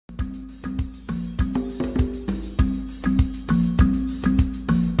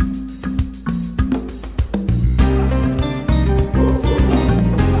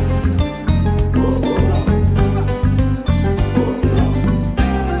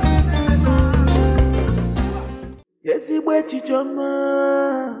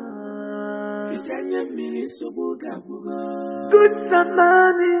Good Samaritan.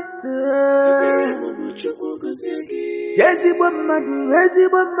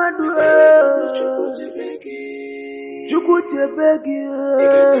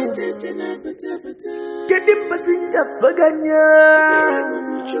 Get him passenger Faganya.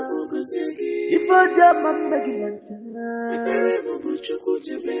 If I jam, I'm making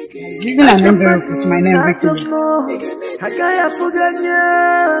even an envelope with my name written. Hagaya Faganya.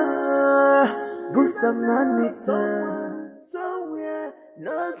 Good Samaritan. Somewhere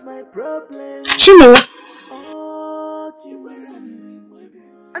knows my problem. Chimo.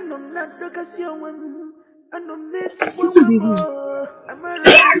 I'm not the Cassian. I'm not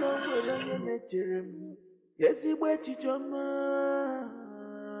yes, he went to Jama.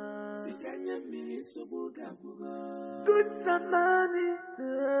 Good Samaritan.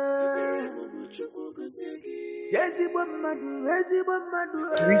 Yes, he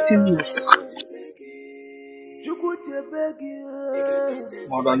Written notes.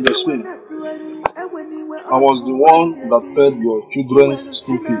 Madam Jasmine, I was the one that fed your children's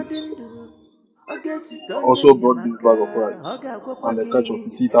school fees. I also brought this bag of rice and a catch of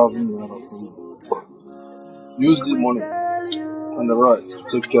 50,000 naira for you. Use the money and the rice to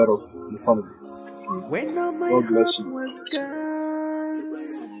take care of the family. God bless you.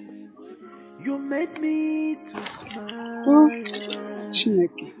 You made me to smile.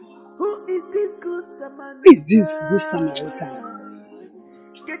 Chineke. Who is this good Samaritan? Who is this good Samaritan?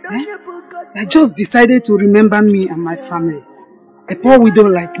 I just decided to remember me and my family. A poor widow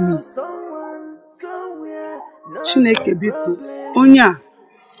like me. Chineke biko, onya,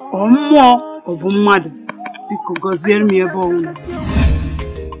 omo, obumadu, biko gozier mi ebo unu.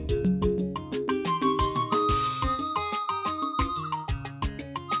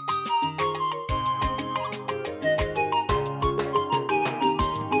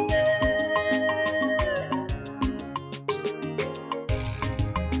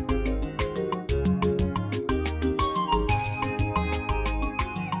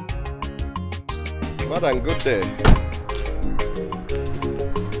 Madam, good day.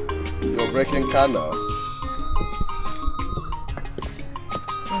 You're breaking canals.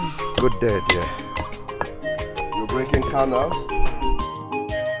 Good day, dear. You're breaking canals?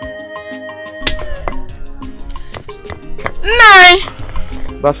 Nine!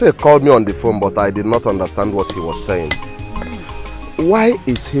 Basse called me on the phone, but I did not understand what he was saying. Why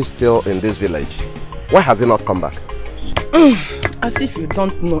is he still in this village? Why has he not come back? As if you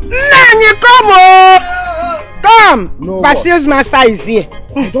don't know. Nani, come on! Come! No, Basile's master is here.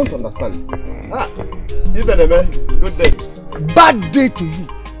 I don't understand. Ibeneme, good day. Bad day to you.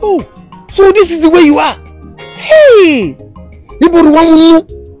 Oh, so this is the way you are. Hey! You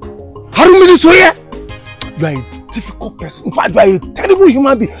are a difficult person. In fact, you are a terrible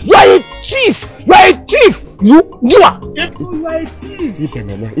human being. You are a thief. You are a thief. You are. You are a thief.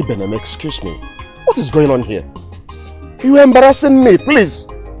 Ibeneme, excuse me. What is going on here? You are embarrassing me, please.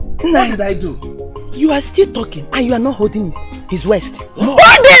 What did I do? You are still talking and you are not holding his waist.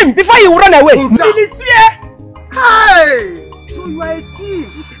 Hold him before you run away. Hey! So you are a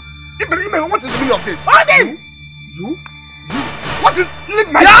thief. Ibeneme, what is the meaning of this? Hold him! You? What is...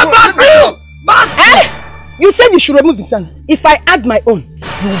 Leave my phone! Basil! You said you should remove his hand. If I add my own,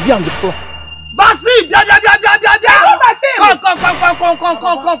 you will be on the floor. Basil!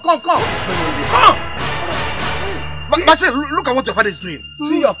 Come! Basil, look at what your father is doing.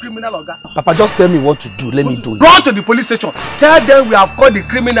 See your criminal organ. Papa, just tell me what to do. Let me do it. Go to the police station. Tell them we have caught the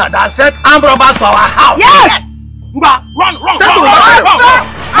criminal that sent armed robbers to our house. Yes! Run!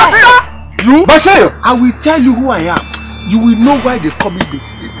 You? Basil! I will tell you who I am. You will know why they call me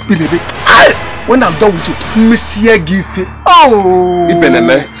Ibeneme. When I'm done with you, Monsieur Gife. Oh!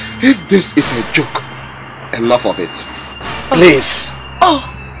 Ibeneme, if this is a joke, enough of it. Please. Oh,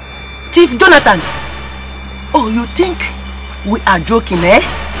 Chief Jonathan. Oh, you think we are joking, eh?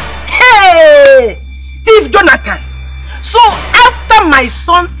 Hey! Chief Jonathan. So after my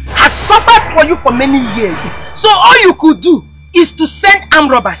son has suffered for you for many years, so all you could do is to send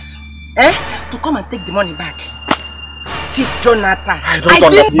armed robbers, to come and take the money back. Chief Jonathan. I don't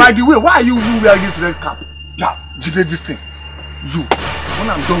understand. By the way, why are you wearing this red cap? Yeah, you did this thing. You. When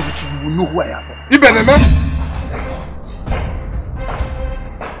I'm done with you, you will know who I am. Ibeneme.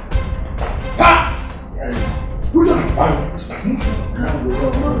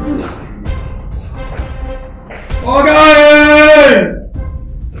 Okay!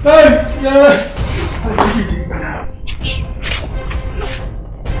 Hey! Yes!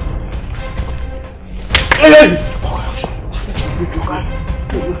 Hey!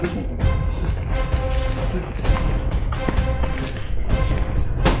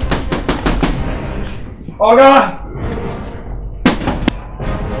 Oga!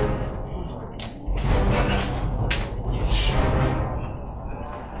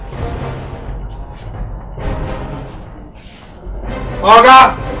 Oga!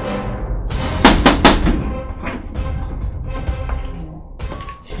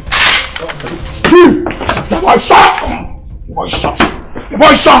 Chief! My son! My son!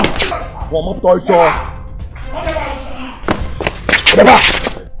 My son! One more toy, sir.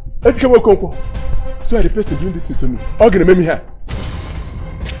 Etiko, so I request to doing this to me. How can you make me here?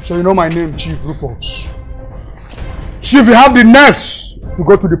 So you know my name, Chief Rufus. Chief, you have the nerves to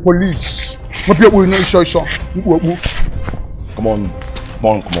go to the police. Come on. Come on. Come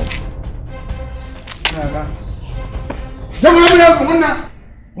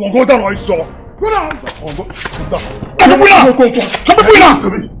on, go down, I saw. Go down. Come on.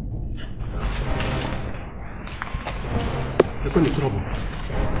 You're going to trouble.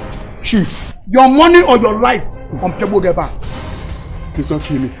 Chief, your money or your life on table get back. Please don't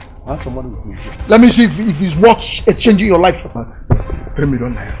kill me. I have some money with me. Let me see if it's worth changing your life. That's 3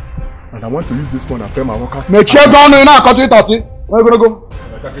 million naira. And I want to use this one and pay my workers. Make sure down in our country 30. Where are you going to go?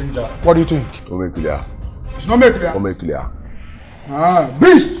 What do you think? Don't make clear. It's not make clear. Don't make clear.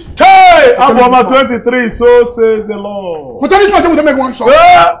 Beast! Hey! I'm number 23, so says the Lord. For this man, we make one song.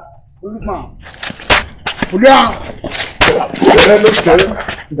 Who's this man? Come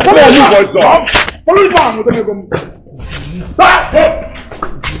on, you boys, sir. Follow this man.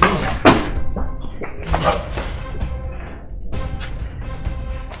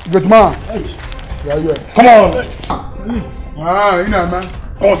 Good man. Yeah. Come on. You know, man.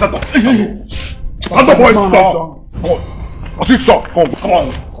 Come on, Santa. Santa boys, sir. Come on. What's this, sir? Come on.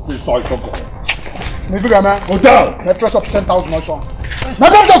 What's this, sir? Come on. Maybe, man. Go down. Let's dress up 10,000 or so.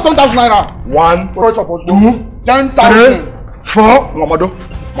 Maybe I'm just 10,000 naira. 1, 2, 10,000. 4. Mado,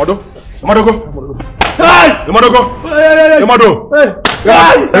 go. Hey! Mado, go. Hey! Mado,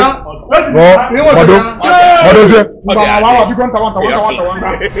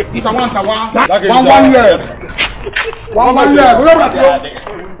 here. One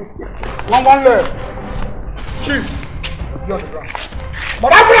left. Chief. But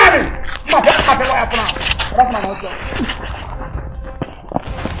that's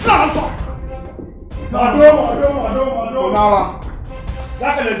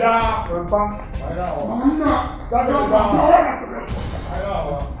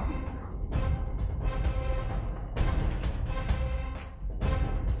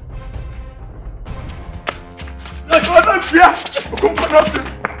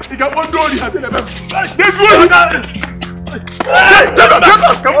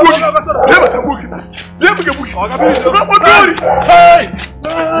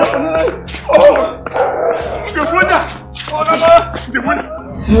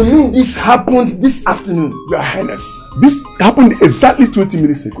You mean this happened this afternoon? Your Highness, this happened exactly 20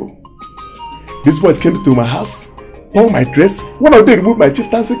 minutes ago. These boys came to my house, tore my dress. One of them removed my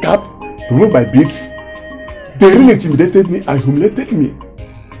chieftaincy cap, removed my beads. They really intimidated me and humiliated me.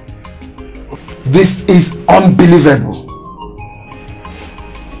 This is unbelievable.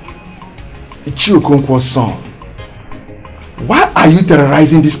 Ichiokonkwo's son, why are you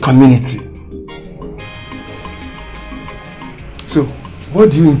terrorizing this community? So,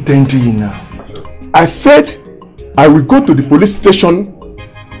 what do you intend doing now? I said I will go to the police station.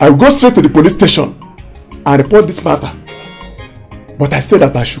 I will go straight to the police station and report this matter. But I said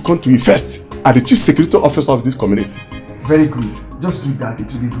that I should come to you first as the chief security officer of this community. Very good. Just do that.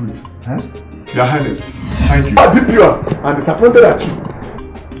 It will be good. Huh? Your Highness, thank you. I'm disappointed at you.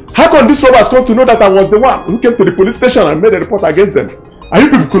 How come these robbers come to know that I was the one who came to the police station and made a report against them? And you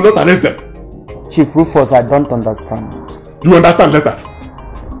people could not arrest them? Chief Rufus, I don't understand. You understand later.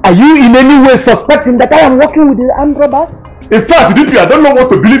 Are you in any way suspecting that I am working with the armed robbers? In fact, DP, I don't know what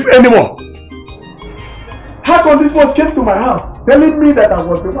to believe anymore. How come these boys came to my house telling me that I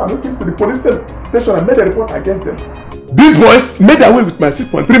was the one who came to the police station and made a report against them? These boys made away with my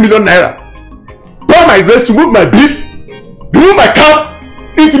 6.3 million naira. Tore my dress, removed my beads, removed my cap,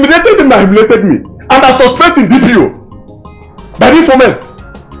 intimidated them and humiliated me. And are suspecting DPO. That informant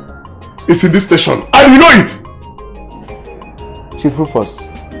is in this station. And you know it. Chief Rufus.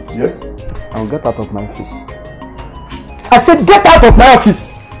 Yes? I'll get out of my office. I said get out of my office!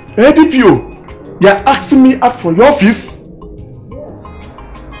 Hey DPO, you're asking me out from your office?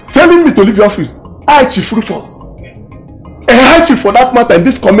 Yes. Telling me to leave your office. I, Chief Rufus. A high chief for that matter in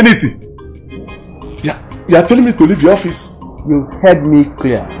this community. You are telling me to leave your office? You heard me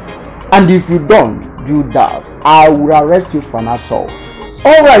clear. And if you don't do that, I will arrest you for an assault.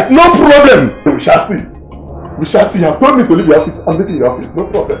 Alright, no problem. We shall see. We shall see. You have told me to leave your office. I'm leaving your office. No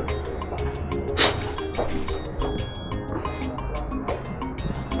problem.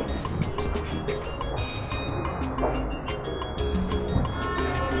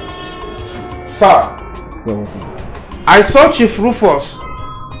 Sir, You're welcome. I saw Chief Rufus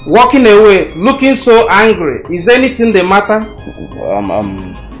walking away, looking so angry. Is anything the matter?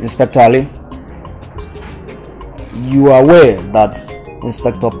 Inspector Ali, you are aware that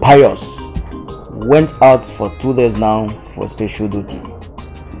Inspector Pius went out for 2 days now for special duty.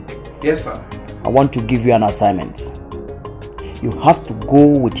 Yes, sir. I want to give you an assignment. You have to go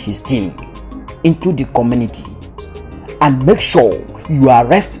with his team into the community and make sure you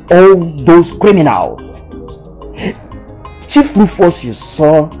arrest all those criminals. Chief Rufus, you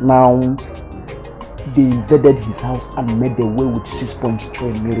saw now, they invaded his house and made away with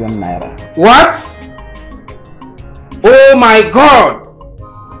 6.3 million naira. What? Oh my God!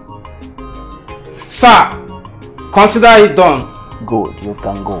 Sir, consider it done. Good, you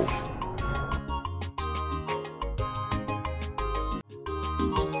can go.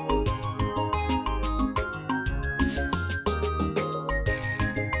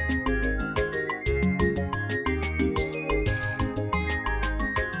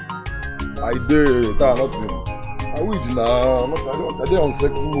 I did nothing. I will now. I did on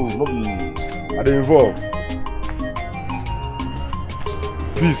sex moves, not be. I did involve.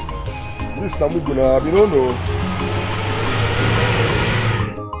 Beast. Beast, I'm gonna. You don't know.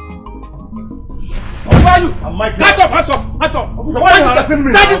 Who are you? I'm Mike. Hands up! Hands up! Hands up! Officer, why are you harassing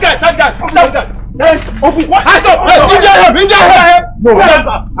me? Stand this guy! Stand that! Stand that! Hands up! Injure him! Injure him! No!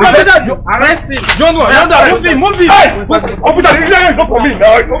 Arrest him! Don't know! You're under arrest! Move him! Hey! Officer, injure him! Not for me!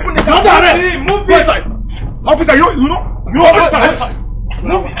 You're under arrest! Move him! Officer, you know arrest!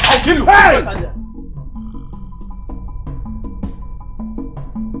 Move him! I'll kill you! Hey!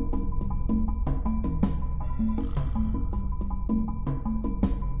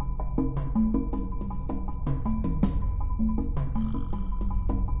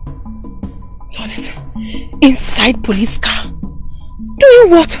 Inside police car. Doing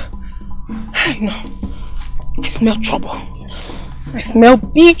what? I know. I smell trouble. I smell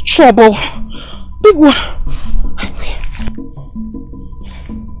big trouble. Big one.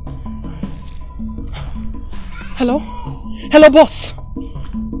 Hello? Hello, boss.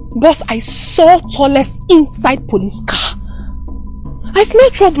 Boss, I saw Tallest inside police car. I smell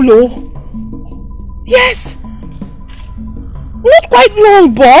trouble, oh. Yes. Not quite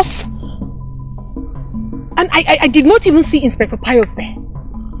long, boss. And I did not even see Inspector Pius there.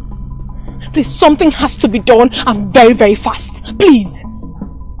 Please, something has to be done and very, very fast. Please.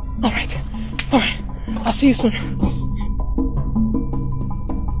 Alright. Alright. I'll see you soon.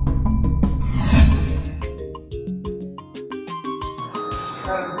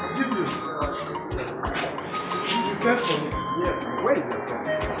 Yes. Where is your son?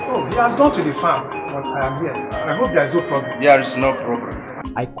 Oh, he has gone to the farm, but I am here. I hope there is no problem. There is no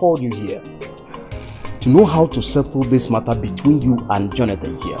problem. I called you here to know how to settle this matter between you and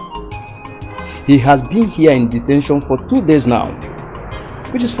Jonathan here. He has been here in detention for 2 days now,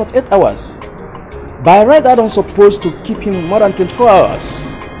 which is 48 hours. By right, I don't supposed to keep him more than 24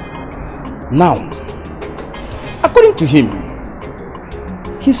 hours. Now, according to him,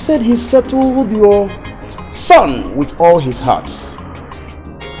 he said he settled your son with all his heart.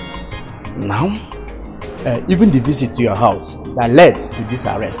 Now, even the visit to your house that led to this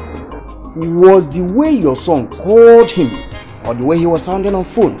arrest was the way your son called him or the way he was sounding on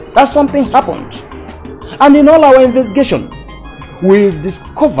phone. That something happened. And in all our investigation, we've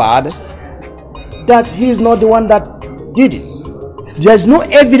discovered that he is not the one that did it. There's no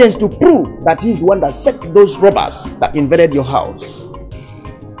evidence to prove that he is the one that set those robbers that invaded your house.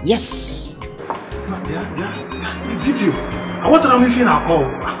 Yes. Yeah. Ediko, what am I feeling at all?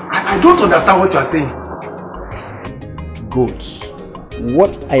 I don't understand what you are saying. Good.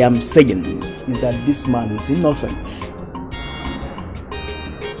 What I am saying is that this man is innocent.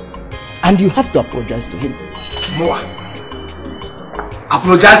 And you have to apologize to him. Moa,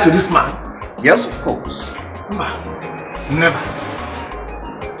 apologize to this man? Yes, of course. Never.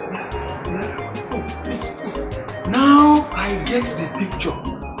 Now I get the picture.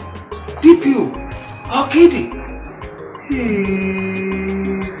 DPO, Okidi.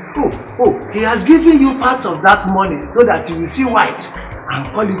 He has given you part of that money so that you will see white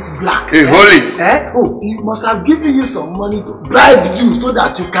and call it black. Hey, hold it. He must have given you some money to bribe you so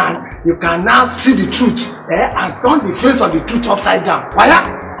that you can now see the truth and turn the face of the truth upside down. Why?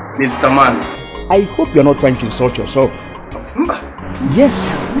 Mr. Man, I hope you're not trying to insult yourself.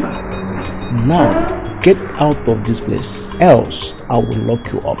 Yes. Now, get out of this place, else I will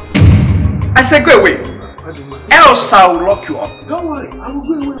lock you up. I said go away. Else I will lock you up. Don't worry, I will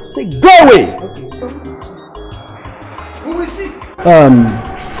go away. Say go away. Okay. Who will see?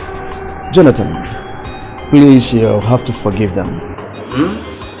 Jonathan, please, you'll have to forgive them.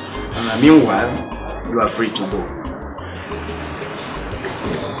 And meanwhile, you are free to go.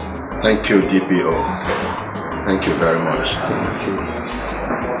 Yes. Thank you, DPO. Thank you very much. Thank you.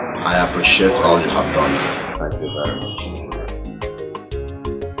 I appreciate all you have done. Thank you very much.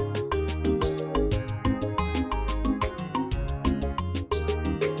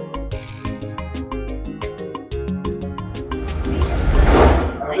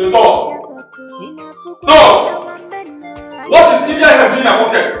 No! What is TITTLE doing in your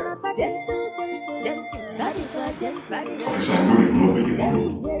pocket? Officer, I know you know where you are.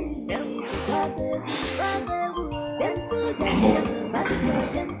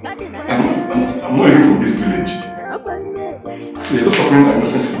 I'm not even from this village. So you're just suffering like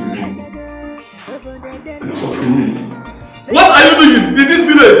innocent citizen. You're suffering me. What are you doing in this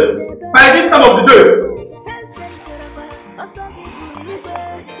village by this time of the day?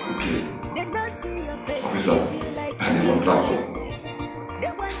 Okay. Officer, I'm a contractor.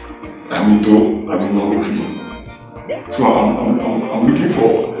 I'm in non-roofing. So I'm looking for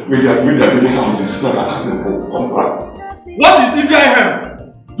where they are building houses so I can ask them for contract. What is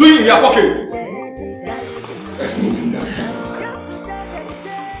TITTLE doing in your pocket? I smoke in their hand.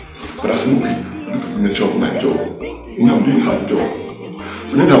 But I smoke it. Look at the nature of my job. You know, I'm doing a hard job.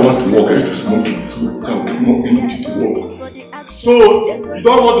 So when I want to work, I used to smoke it so I'll get more energy to work. So you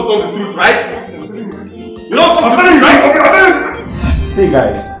don't want to tell the truth, right? You don't want to tell the truth, right? See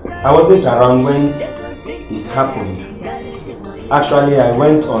guys, I wasn't around when it happened. Actually, I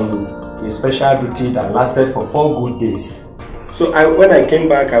went on a special duty that lasted for 4 good days. So when I came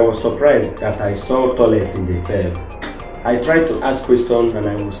back, I was surprised that I saw toilets in the cell. I tried to ask questions and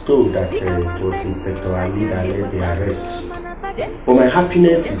I was told that it was Inspector Ali that led the arrest. But my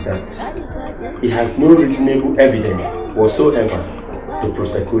happiness is that he has no reasonable evidence whatsoever to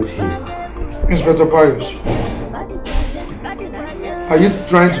prosecute him. Inspector Pius, are you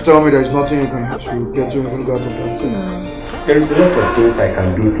trying to tell me there is nothing you can do to get him out of that cell? There is a lot of things I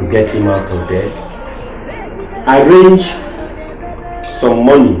can do to get him out of there. Arrange some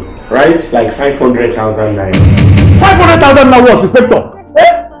money, right? Like 500,000 naira. 500,000 now what, Inspector?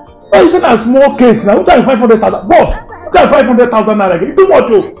 Eh? Why is it a small case now? What are 500,000? Boss, what are 500,000 naira? It's too much,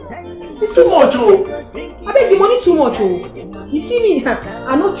 oh. It's too much, oh. I beg the money too much, oh. You see me,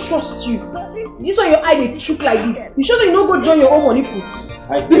 I don't trust you. This one your eye they chook like this. You sure you don't go join your own money put?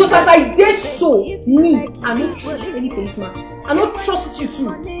 Because as I did so, me, I don't trust any policeman. I don't trust you too.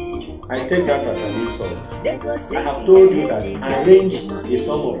 I take that as an insult. I have told you that arrange a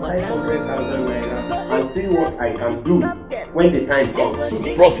sum of 500,000 naira and see what I can do when the time comes.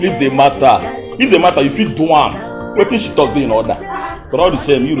 Bros, leave the matter. If the matter, you feel do one. What if she talk in order? But all the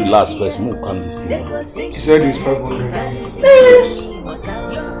same, you relax first. Move on this thing. She said it's 500.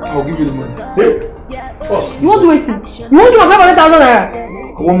 I'll give you the money. Hey, boss. You want to wait? You want to give 500,000 naira?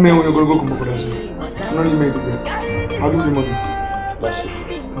 I want me when you're going to go come for that. I'm not even making it. I'll give you the money.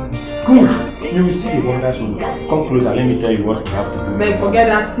 Good. You will see the wonders soon. Come closer. Let me tell you what you have to do. Man, forget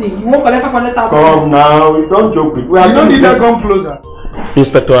that thing. You won't collect 500,000. Come now. Don't joke with me. You don't need to come closer.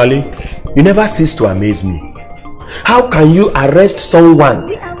 Inspector Ali, you never cease to amaze me. How can you arrest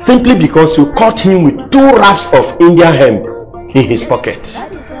someone simply because you caught him with 2 wraps of India hemp in his pocket?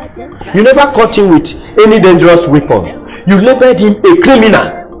 You never caught him with any dangerous weapon. You labeled him a criminal,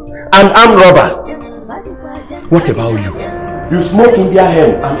 an armed robber. What about you? You smoke India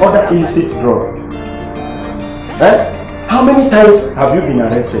hemp and other illicit drugs. How many times have you been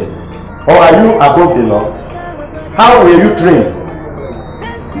arrested? Or are you above the law? How were you trained?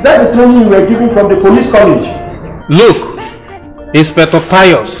 Is that the training you were given from the police college? Look, Inspector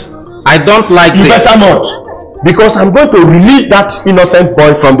Pius, I don't like this. You better not. Because I'm going to release that innocent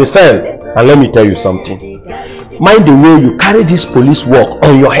boy from the cell. And let me tell you something. Mind the way you carry this police work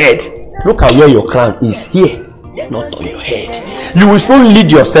on your head. Look at where your crown is. Here, not on your head. You will soon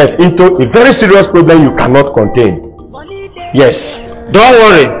lead yourself into a very serious problem you cannot contain. Yes. Don't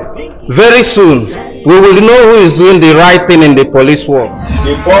worry. Very soon, we will know who is doing the right thing in the police work.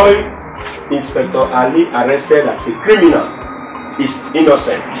 The boy Inspector Ali arrested as a criminal is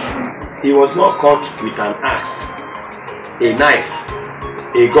innocent. He was not caught with an axe, a knife,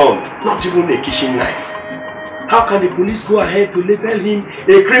 a gun, not even a kitchen knife. How can the police go ahead to label him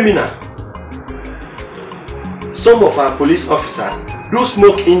a criminal? Some of our police officers who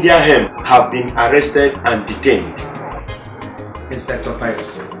smoke India hemp have been arrested and detained. Inspector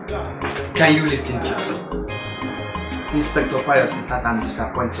Pius, can you listen to yourself? Inspector Pius, in fact, I'm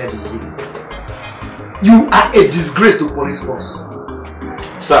disappointed in you. You are a disgrace to police force.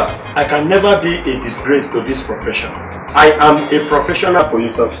 Sir, I can never be a disgrace to this profession. I am a professional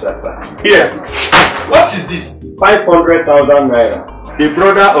police officer, sir. Here. What is this? 500,000 naira. The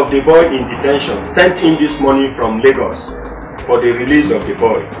brother of the boy in detention sent in this money from Lagos for the release of the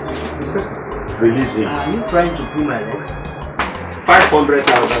boy. Inspector, release him. Are you trying to pull my legs?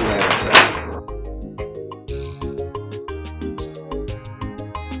 500,000 naira, sir.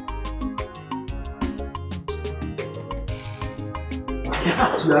 In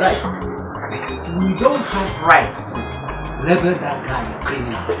fact, you are right. We don't have right to label that guy a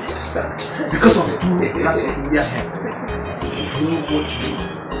criminal. Yes, sir. Because of 2 grams of India hair. You know what to do.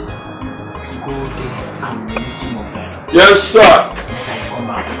 Go there and release him of them. Yes, sir. Let I come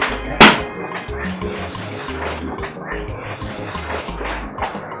out. Yes.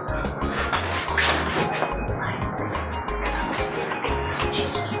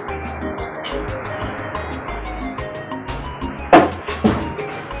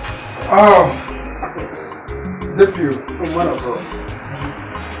 Deputy. Oh, man of God.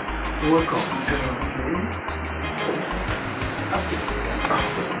 Welcome. That's it.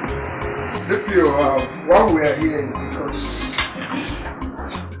 Deputy, why we are here is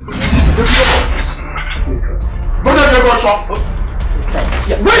because... No.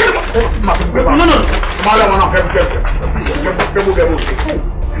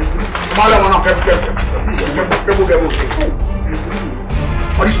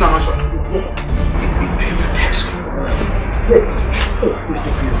 What is not answer? Yes, sir.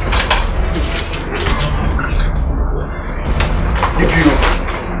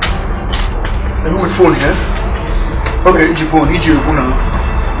 With phone here? Okay, it's your phone. It's your phone now.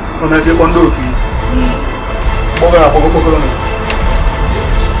 On a get one door key.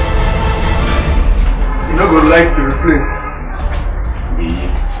 You're not going to like the refrain.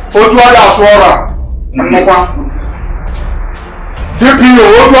 What was that swara? TPO,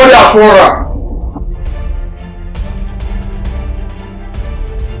 what was that swara?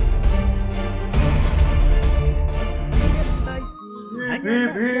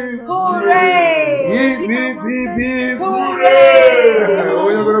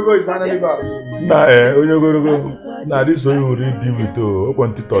 Nah, this one you read deal with oh,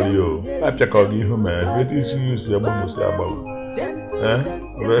 open TITTLE I check out you man. Wait is use your bonus about.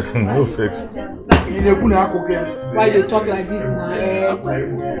 No fix. Why you talk like this now?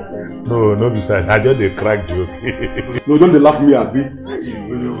 No, besides, I just a crack joke. No, don't they laugh me at me.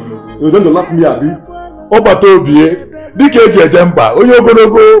 No, don't they laugh me at me. Oba Toby, DKJ Jemba,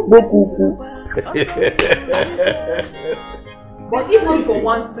 Oyogonogo, Bokuku. But if only for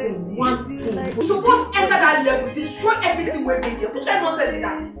one thing, we supposed to enter that level, destroy everything we're doing here. Put that nonsense in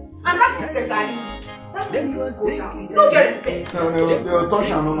that. And that is the guy. That means you don't get respect. No. Apart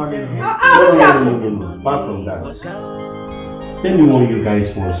from that, let me warn you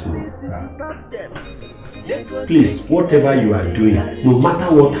guys once more. Please, whatever you are doing, no matter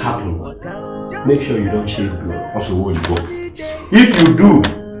what happens, make sure you don't shed blood. Also, where you go? If you do,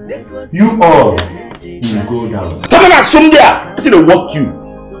 you all will go down. Come on, somewhere! I think they walk you.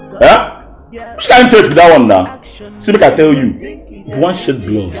 Huh? Which can't tell with that one now? See, make I tell you. If you want shed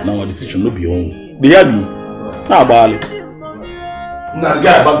blood, now our decision will be your own. They hear you. Now, Bali. Nah,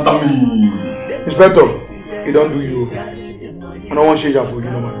 guy, bantam me. Inspector, it don't do you. I don't want change for you,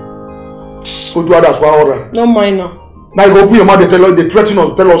 no man. Go to others for order. No minor. Now you go put your mouth, they threaten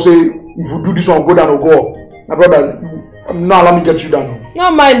us, tell us, say, if you do this one, go down or go up. My brother, I'm not allowed me get you down.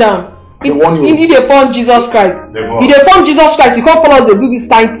 No mind down. He dey form Jesus Christ. He dey form Jesus Christ. He come follow us, they do this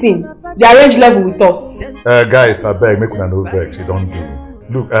kind thing. They arrange level with us. Guys, I beg, make una no vex. You don't do.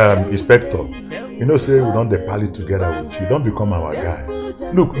 Look, Inspector, you know, say we don't dey pally together with you. Don't become our guy.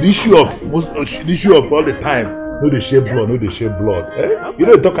 Look, the issue of all the time, no they share blood, You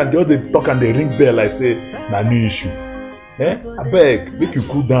know, they talk and they ring bell like say, na new issue. I beg, make you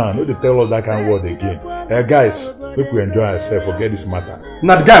cool down. No, they tell us that kind of word again. Guys, make we enjoy ourselves. Forget this matter.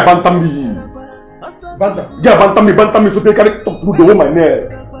 Now the guy bantam me. Bantam me. So they carry talk through the whole my neck.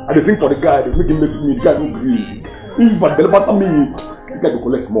 And they sing for the guy. They make him mess with me. The guy don't agree. But they bantam me. The guy go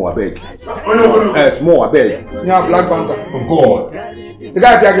collect small. I beg. Small. I beg. Yeah, Black Panther. Oh God. The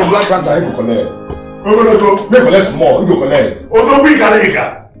guy taking Black Panther. He go collect. They collect small. He go collect. Odo we carry.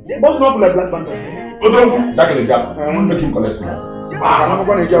 What's not like Black Panther? That can job. I want to make him collect small. I'm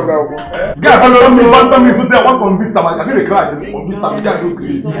going to job now. Guy, bantam me. Today I want to convince someone. I feel the cry. Convince someone. Guy don't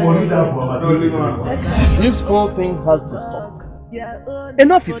agree. This whole thing has to stop.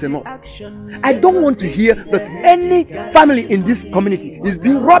 Enough is enough. I don't want to hear that any family in this community is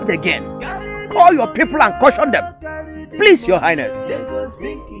being robbed again. Call your people and caution them. Please, Your Highness.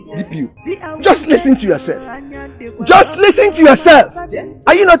 DPU, just listen to yourself. Just listen to yourself.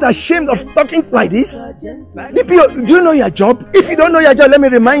 Are you not ashamed of talking like this? DPU, do you know your job? If you don't know your job, let me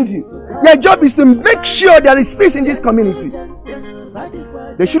remind you. Your job is to make sure there is peace in this community.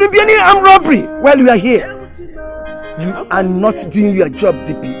 There shouldn't be any armed robbery while you are here. You are not doing your job,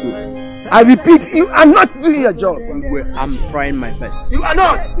 DPO. I repeat, you are not doing your job. I'm trying my best. You are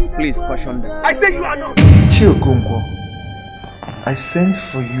not. Please caution them. I say you are not. Chiogongo, I sent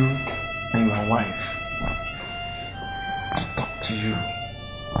for you and your wife to talk to you.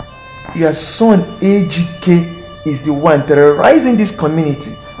 Your son AGK is the one terrorizing this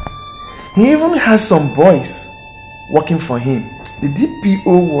community. He even has some boys working for him. The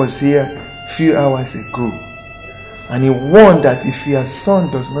DPO was here a few hours ago, and he warned that if your son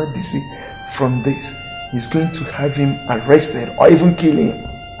does not desist from this, he's going to have him arrested or even kill him.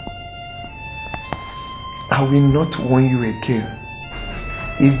 I will not warn you again.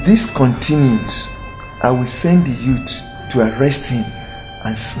 If this continues, I will send the youth to arrest him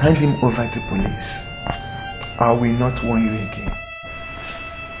and hand him over to police. I will not warn you again.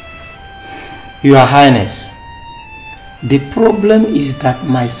 Your Highness, the problem is that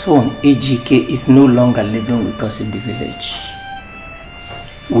my son AGK is no longer living with us in the village.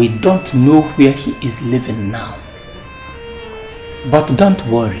 We don't know where he is living now. But don't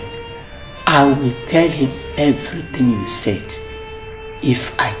worry, I will tell him everything you said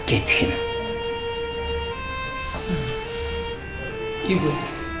if I get him. Igwe,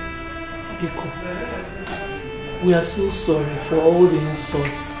 Biko, we are so sorry for all the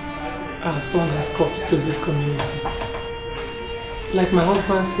insults our son has caused to this community. Like my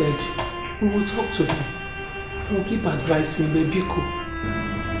husband said, we will talk to him. We will keep advising Biko.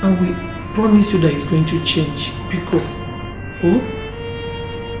 And we promise you that he's going to change. Biko. Oh?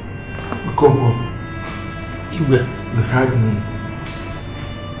 Biko, Igwe, you heard me.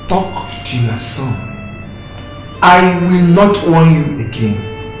 Talk to your son. I will not warn you again.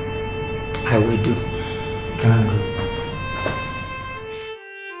 I will do. Can I go?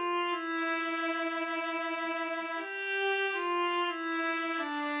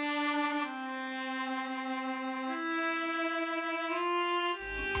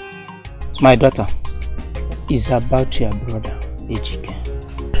 My daughter is about your brother, Ejike.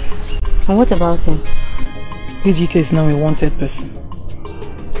 And what about him? Ejike is now a wanted person.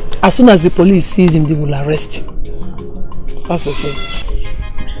 As soon as the police sees him, they will arrest him. That's the thing.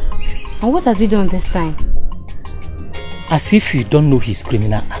 And what has he done this time? As if you don't know his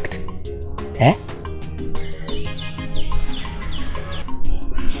criminal act. Eh?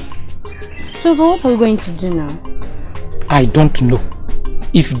 So, but what are we going to do now? I don't know.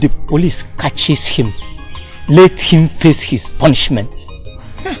 If the police catches him, let him face his punishment.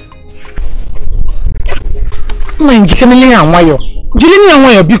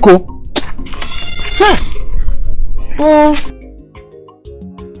 Biko. Oh.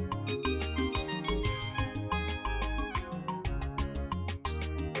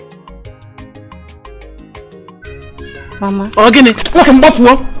 Mama. Ogini, welcome back.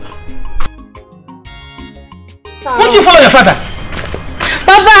 Won't you follow your father?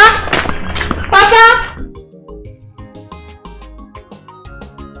 Papa! Papa!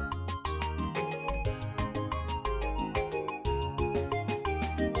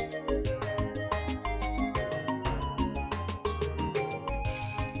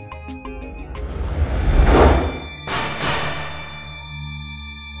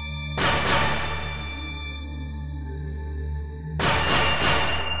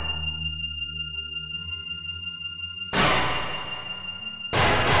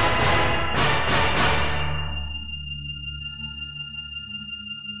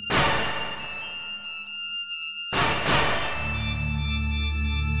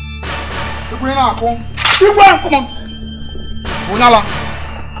 Come on. Unala.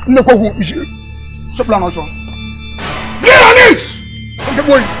 Get on this! Okay,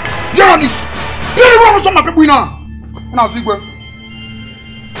 boy. Get on this! Get around some people now. Now, see, Igwe.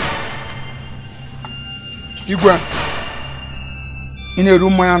 Igwe. In a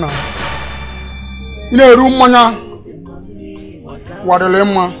room, Mayana. In a room, Mana.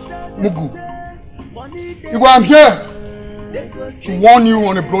 Wadelema. Mugu. Igwe, I'm here to warn you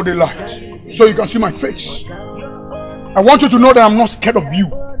on a bloody light, so you can see my face. I want you to know that I'm not scared of you.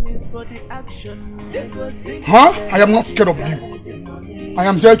 Huh? I am not scared of you. I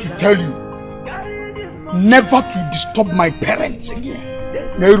am here to tell you never to disturb my parents again.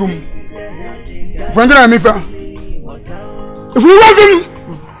 If you love him,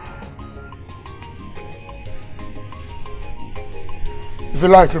 if you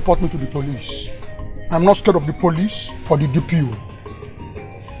like, report me to the police. I'm not scared of the police or the DPO.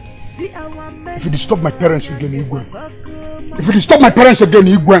 If you disturb my parents again, Igwe. If you disturb my parents again,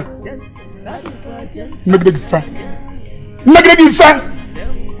 Igwe. Make the fair. Make the fair.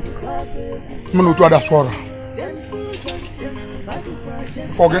 I'm going to do that swallow.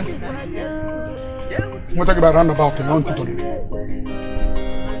 Forget. I'm talking about roundabout and on to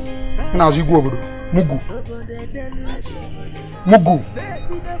and as you go over Mugu.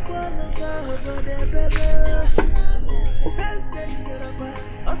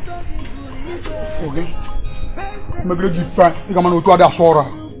 Forget. Maybe you find you come to that swallow.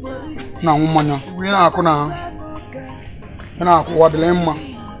 Now, woman, we are going to. And I go the lemma.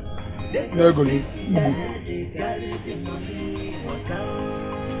 There go you.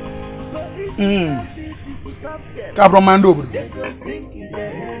 Cabro mando.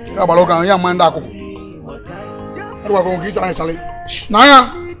 Cabalo can young man dako. What about going to actually? Naya.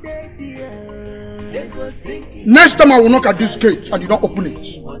 Next time I will knock at this gate and you don't open it.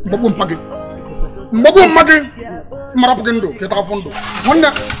 Mbogum pagi. Marapugendo. Get up on do. One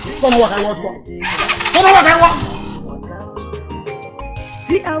day. Don't know what I want for.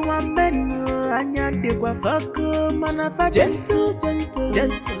 See our men, anya de kwa fako manafa gentle,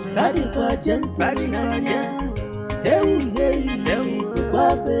 body kwa gentle, hey, to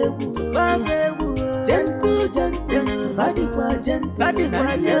kwa gentle, body kwa gentle,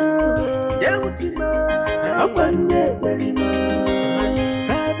 upande belimo,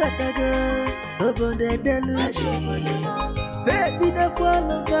 fabatago, over the deluge, baby the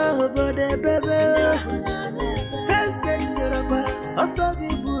fall over the baby. Osagi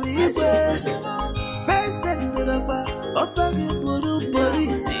Buribe, Faisal Raba, Osagi Buru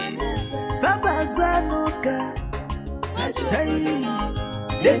Polisi, Fabazanuka. Hey,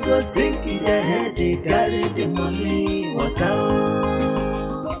 they go sinking their head, they carry the money.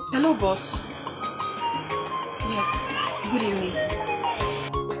 Hello, boss. Yes, good evening.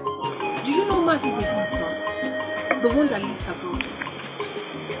 Do you know Mazi is my son? The one that lives abroad?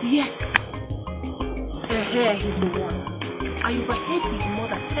 Yes. He's the one. I overheard his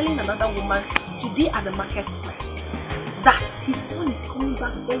mother telling another woman today at the market square that his son is coming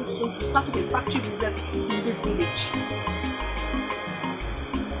back very soon to start a factory business in this village.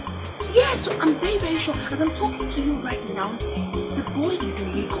 Yeah, so I'm very, very sure. As I'm talking to you right now, the boy is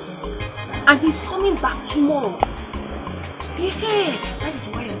in Lagos and he's coming back tomorrow. Yeah, that is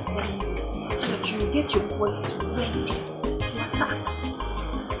why I'm telling you, so that you get your boys ready to attack.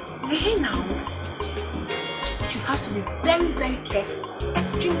 Hey now. You have to be very, very careful,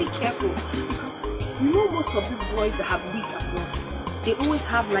 extremely careful, because you know most of these boys that have lived abroad, they always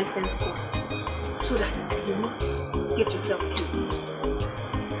have license code, so that you will not get yourself killed.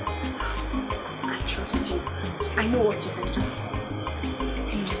 I trust you. I know what you can do.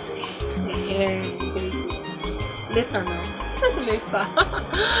 Please, very good. Later now. Later.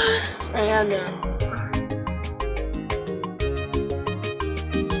 Ayana.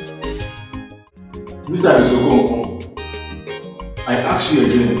 Mr. Etiko, I ask you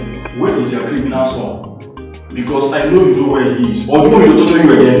again, where is your criminal son? Because I know you know where he is. Or do you want me to torture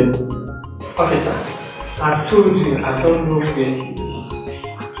you again? Officer, I told you I don't know where he is.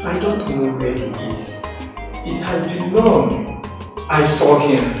 I don't know where he is. It has been long. I saw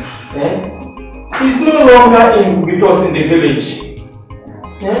him. He's no longer with us in the village.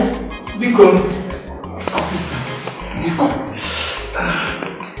 Because, officer,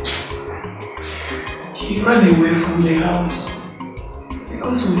 he ran away from the house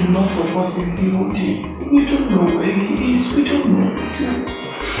because we do not support his evil deeds. We don't know where he is. We don't know. So,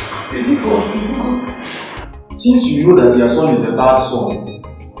 believe us, since you know that your son is a third son,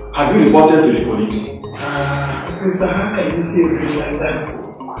 have you reported to the police? Officer, how can you say it like that?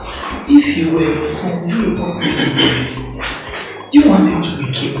 If you were the son, you report to the police. You want him to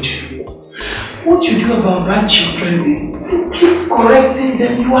be killed. What you do about bad children is you keep correcting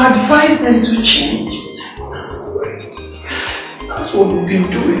them, you advise them to change. That's what we've been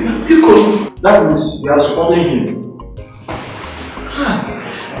doing. That means you are supporting him.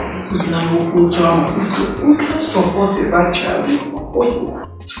 It's not we can't support a bad child. It's not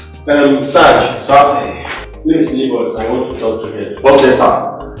possible. Sarge, sir, please leave us. I want to talk to him. Okay, sir.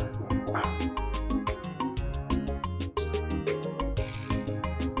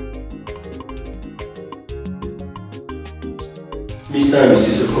 Mr. and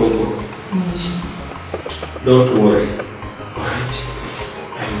Mrs. Etiko, don't worry. Alright?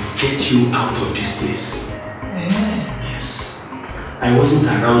 I will get you out of this place. Yes. I wasn't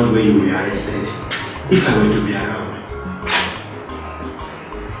around when you were arrested. If I were to be around,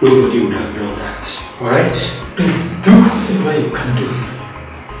 nobody would have done that. Alright? Please do whatever you can do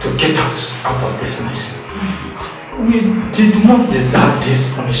to get us out of this mess. We did not deserve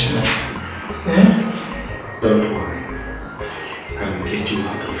this punishment. Don't worry. I will get you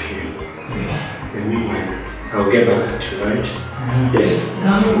out of here. And meanwhile, I'll get back at you, right? Yes.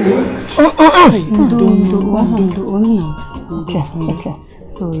 Okay.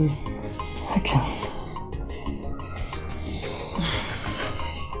 Sorry. Okay.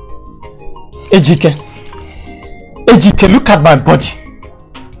 Ejike, look at my body.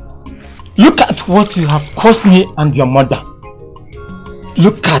 Look at what you have caused me and your mother.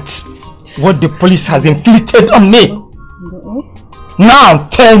 Look at what the police has inflicted on me. Now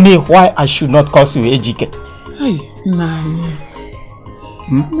tell me why I should not curse you, Ejike. Hey, Nani.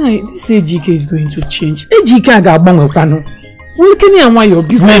 This Ejike is going to change. Ejike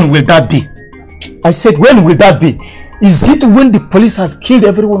when will that be? I said, when will that be? Is it when the police has killed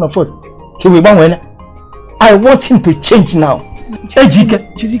every one of us? I want him to change now.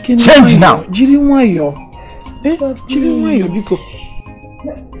 Ejike, change now.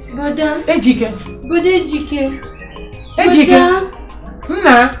 Brother. Ejike. Brother Ejike. Ejike.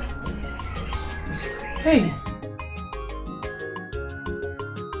 Nna. Hey.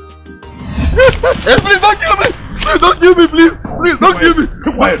 Hey, please don't kill me! Please don't kill me, please! Please don't kill me!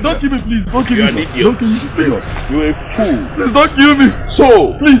 Quiet, don't kill me, please! Don't kill me! Don't kill me, please! You're a fool. Please don't kill me! So,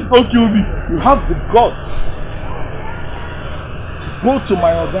 please don't kill me! You have the guts to go to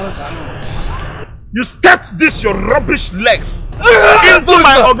my Oga's house. You stepped this your rubbish legs into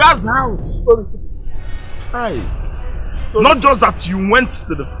my Oga's house. Aye. Not just that you went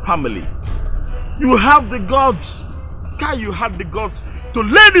to the family. You have the guts. Guy, you had the guts to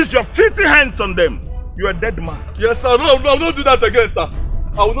lay these your filthy hands on them. You are a dead man. Yes, sir. No, I will not do that again, sir.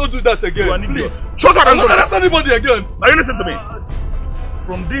 I will not do that again. You are an idiot. Please. Shut up I and will go. not arrest anybody again. Now you listen to me.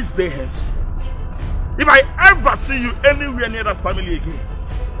 From this day hence, if I ever see you anywhere near that family again,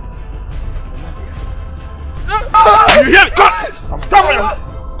 you hear me? Come on!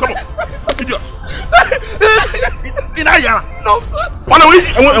 Come on! Idiot! No, sir.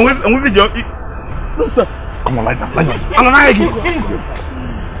 And we video. No, sir. Come on, lie down. Lie down. And lie again.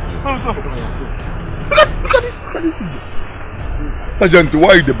 No, sir. Look at this. Sergeant,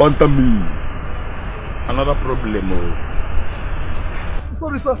 why they banter me? Another problem, oh.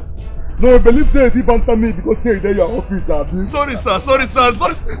 Sorry, sir. No, I believe say he banter me because say they your officer. Sorry, sir. Sorry, sir.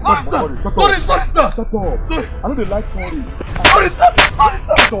 Sorry, sir. Sorry, sir. Sorry, sir. Sorry. I don't like sorry. Sorry, sir. Sorry,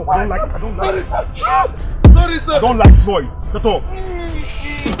 sir. I don't like. Sorry, sir. Sorry, sir. I don't like noise. Shut up.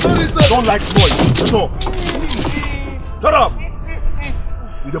 Sorry, sir. I don't like noise. Shut up. Shut up.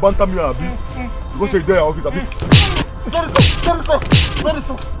 You banter me, Abi. Because say they your officer. Sorry, sir. Sorry, sir. Sorry,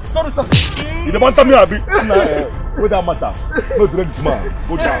 sir. Sorry, sir. You banter me, Abi. What that matter? No dread this man.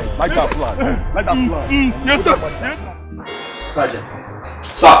 Go down. Like that plan. Like that plan. Yes, sir. Yes. Sergeant.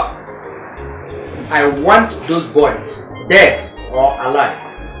 Sir. I want those boys dead or alive.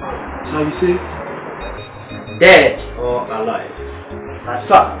 So you say? Dead or alive. That's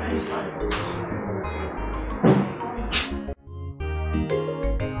sir.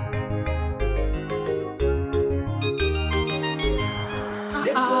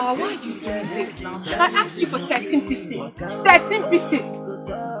 Why are you doing this now? I asked you for 13 pieces. 13 pieces.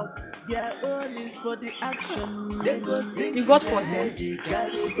 You got 14?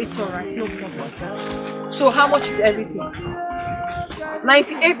 It's alright, no problem. So how much is everything?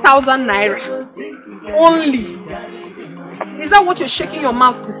 98,000 naira. Only. Is that what you're shaking your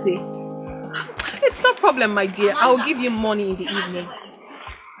mouth to say? It's no problem, my dear. I'll give you money in the evening.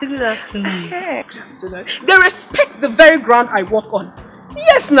 Good afternoon. Good afternoon. They respect the very ground I walk on.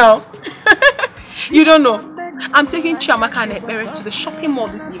 Yes, now. You don't know. I'm taking Chiamaka and Ebere to the shopping mall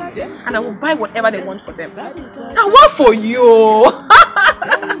this evening, and I will buy whatever they want for them. Now, what for you?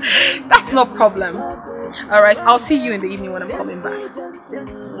 That's no problem. Alright, I'll see you in the evening when I'm coming back.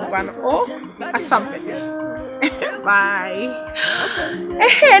 Bye.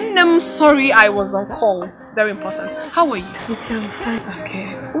 I'm sorry I was on call. Very important. How are you? I'm fine.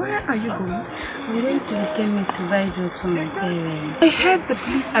 Okay. Where are you going? I'm going to the chemist to buy drugs for my parents. I heard the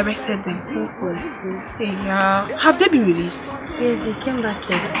police arrested them. Yeah. Have they been released? Yes, they came back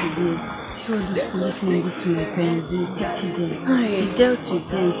yesterday. See all those policemen go to my parents, we pity them. We dealt with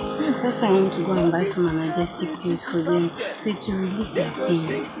them. That's why I want to go and buy some majestic clothes for them, so it will relieve their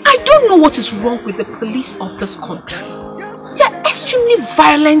pain. I don't know what is wrong with the police of this country. They are extremely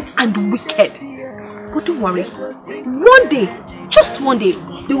violent and wicked. But don't worry. One day, just one day,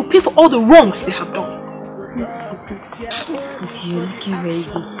 they will pay for all the wrongs they have done. But you're looking very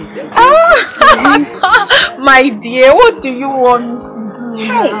good. My dear, what do you want?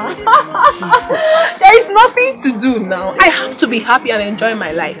 Hey. There is nothing to do now. I have to be happy and enjoy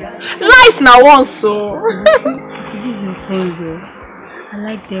my life. Life now once, so. This is your phone, though. I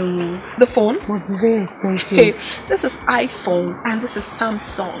like them more. The phone? But it's very expensive. Hey, this is iPhone and this is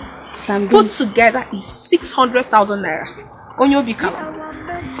Samsung. Put together is 600,000 naira. Onyo Bikala.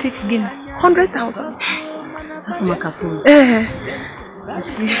 6 guinea. 100,000. That's my phone. Let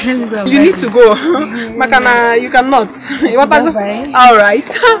me go. You need to go. Makana, you cannot. You want to go? All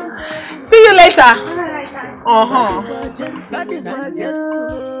right. See you later.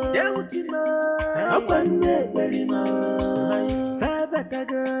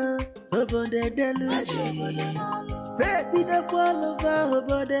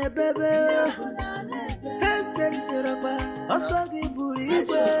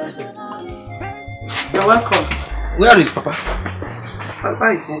 You're welcome. Where is Papa? Papa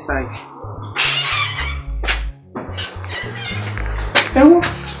is inside. Ewo,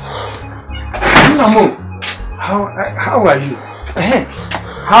 Namo, how are you?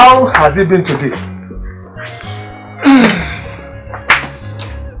 How has it been today?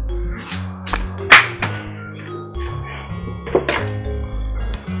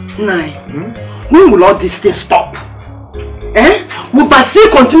 Nai, when will all this thing stop? Will Basil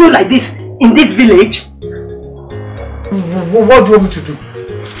continue like this in this village? What do you want me to do?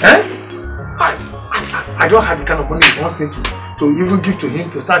 I don't have the kind of money he wants me to even give to him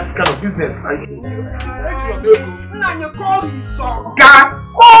to start this kind of business. Call his son.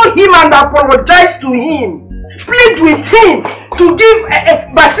 Call him and apologize to him. Plead with him to give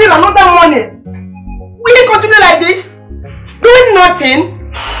Basil another money. Will he continue like this? Doing nothing?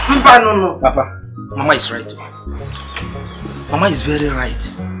 No. Papa, Mama is right. Mama is very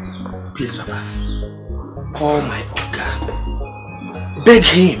right. Please, Papa, call my Oga. Beg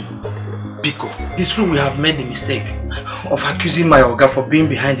him. Biko, this true we have made the mistake of accusing my Oga for being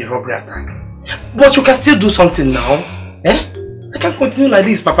behind the robbery attack. But you can still do something now. I can't continue like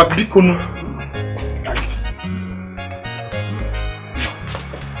this, Papa. Biko, no.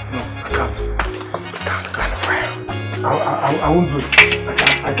 No, I can't. I won't do it.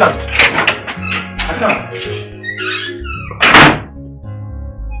 I can't.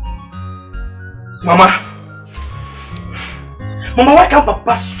 Mama, why can't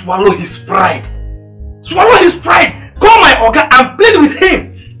Papa swallow his pride? Swallow his pride! Call my Oga and plead with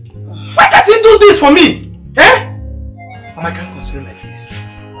him! Why can't he do this for me? Mama, I can't continue like this.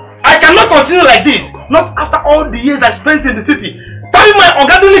 I cannot continue like this! Not after all the years I spent in the city serving my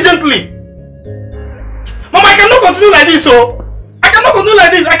Oga diligently! Mama, I cannot continue like this, so I cannot continue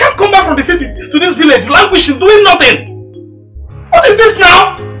like this! I can't come back from the city to this village languishing, doing nothing! What is this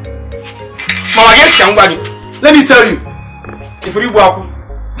now? Mama, let me tell you. If you walk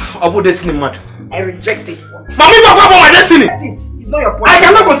about destiny mad, I reject it. Mama, you walk about my destiny. It's not your point. I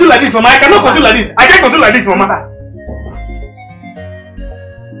cannot continue like this, Mama. I cannot continue like this. I can't continue like this, Mama.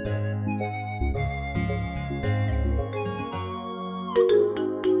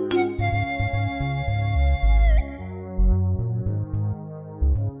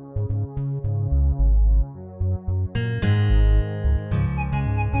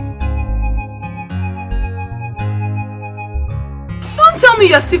 Tell me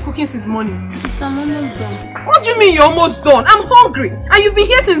you're still cooking since morning. Sister, I'm almost done. What do you mean you're almost done? I'm hungry. And you've been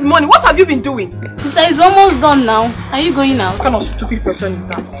here since morning. What have you been doing? Sister, it's almost done now. Are you going out? What kind of stupid person is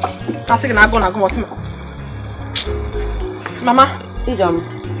that? Mama.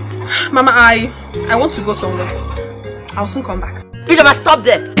 Mama, I want to go somewhere. I'll soon come back. Ijoma, stop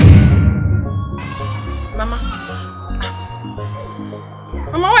there. Mama,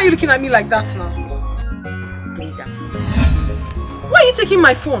 why are you looking at me like that now? Why are you taking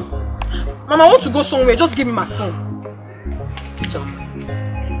my phone? Mama, I want to go somewhere. Just give me my phone.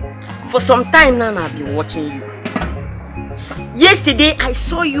 For some time now, I've been watching you. Yesterday, I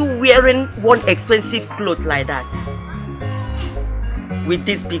saw you wearing one expensive cloth like that. With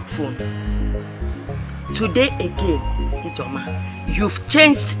this big phone. Today again, Ijoma, you've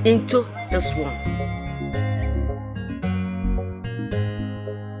changed into this one.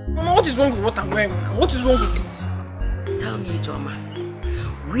 Mama, what is wrong with what I'm wearing now? What is wrong with it? Tell me, Ijoma,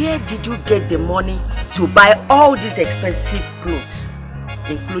 where did you get the money to buy all these expensive clothes,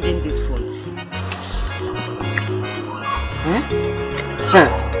 including these phones?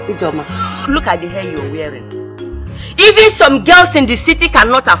 Ijoma, look at the hair you're wearing. Even some girls in the city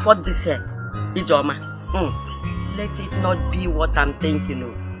cannot afford this hair. Ijoma, let it not be what I'm thinking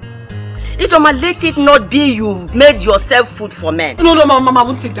of. Ijoma, let it not be you've made yourself food for men. No, Mama, I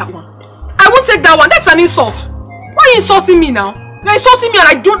won't take that one. I won't take that one. That's an insult. Why are you insulting me now? You're insulting me and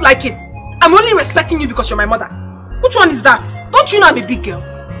I don't like it. I'm only respecting you because you're my mother. Which one is that? Don't you know I'm a big girl?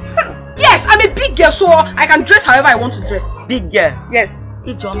 Yes, I'm a big girl, so I can dress however I want to dress. Big girl? Yes.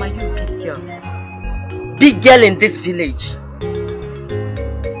 Ijoma, you big girl. Big girl in this village.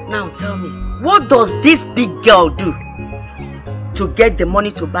 Now tell me, what does this big girl do to get the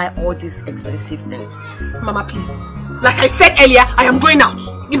money to buy all these expensive things. Mama, please. Like I said earlier, I am going out.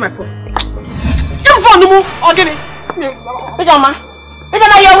 Give my phone. Give me phone, Numu. Or give me. Ijoma,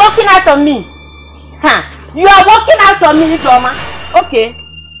 you're walking out on me. Huh? You are walking out on me, Ijoma. Okay.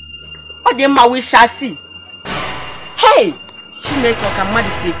 What the ma we shall see. Hey, she make your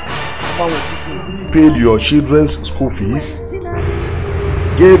command sick. Paid your children's school fees,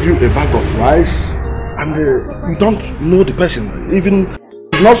 gave you a bag of rice, and you don't know the person,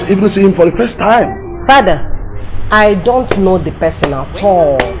 not even see him for the first time. Father, I don't know the person at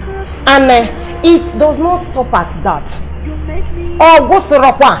all, and it does not stop at that. Oh, what's the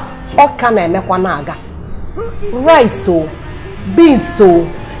rapper? Oh, can I make one naga? Rice, so, beans, so,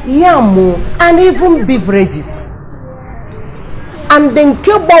 yam, and even beverages. And then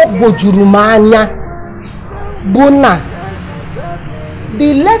kebo bojurumanya Buna.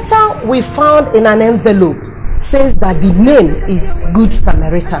 The letter we found in an envelope says that the name is Good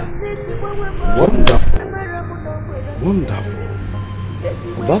Samaritan. Wonderful. Wonderful.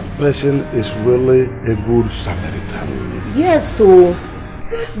 That person is really a good Samaritan. Yes, so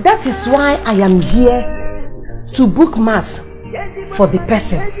that is why I am here to book mass for the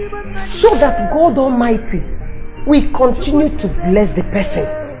person, so that God Almighty we continue to bless the person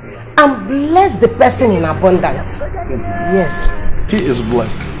and bless the person in abundance. Yes. He is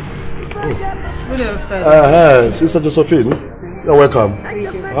blessed. Oh. Sister Josephine, you're welcome.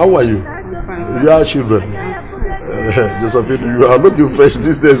 How are you? You are children. Josephine, you are looking fresh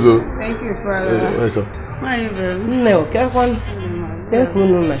these days. Oh. Thank you, Father. Welcome. How are you, baby? No, careful.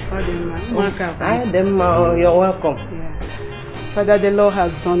 You're welcome. Father, the Lord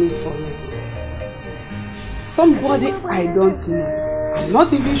has done it for me. Somebody I don't know. I'm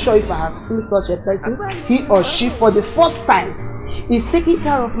not even sure if I have seen such a person. He or she for the first time is taking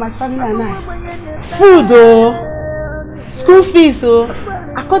care of my family and I. Food, oh, school fees, oh.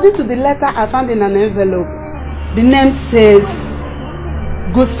 According to the letter I found in an envelope, the name says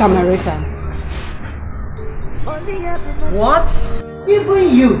Good Samaritan. What?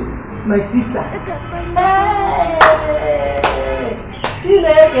 Even you, my sister.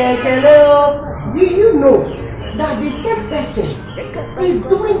 Do you know that the same person is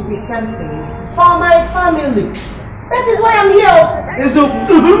doing the same thing for my family? That is why I'm here. So,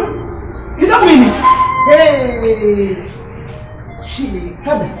 you don't mean it? Hey, Chile,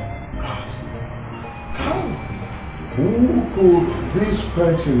 father. Who could this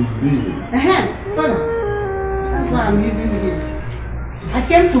person be? Father, that's why I'm leaving here. I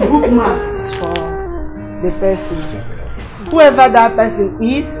came to book mass for the person. Whoever that person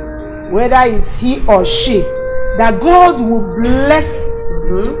is, whether it's he or she, that God will bless,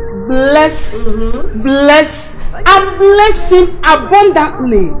 bless, and bless him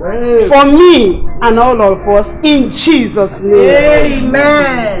abundantly for me and all of us in Jesus' name.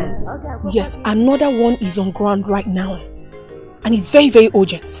 Amen. Yes, another one is on ground right now, and it's very, very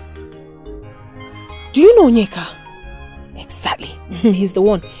urgent. Do you know Onyeka? Exactly. He's the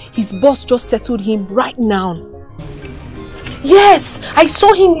one. His boss just settled him right now. Yes, I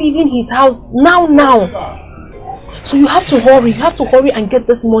saw him leaving his house now. So you have to hurry. You have to hurry and get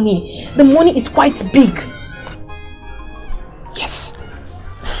this money. The money is quite big. Yes.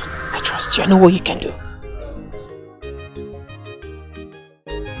 I trust you. I know what you can do.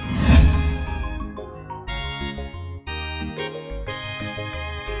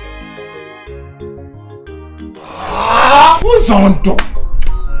 Who's Ondo?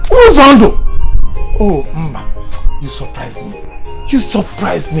 Oh, Mma, you surprised me. You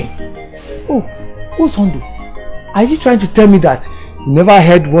surprised me. Oh, who's Ondo? Are you trying to tell me that you never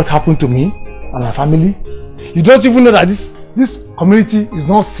heard what happened to me and my family? You don't even know that this community is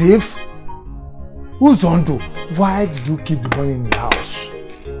not safe? Who's Ondo? Why did you keep the money in the house?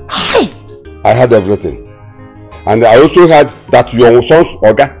 I heard everything. And I also heard that your son's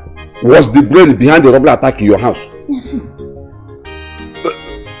Oga was the brain behind the robbery attack in your house.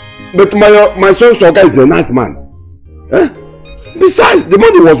 But my son's Oga is a nice man. Eh? Besides, the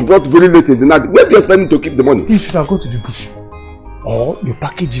money was brought very late in the night. Where do you expect me to keep the money? You should have gone to the bush. Or your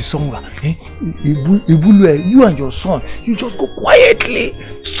package is somewhere. Eh? You and your son, you just go quietly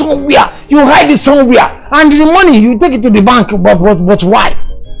somewhere. You hide it somewhere. And the money, you take it to the bank. But why?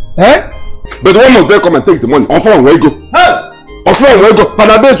 Eh? But one must then come and take the money. Offer where you go. Offer where you go.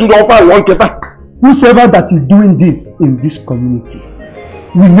 Father Base to offer one keeper. Whosoever that is doing this in this community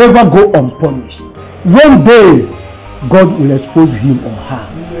will never go unpunished. One day, God will expose him or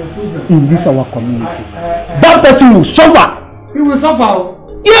her in this our community. That person will suffer. He will suffer.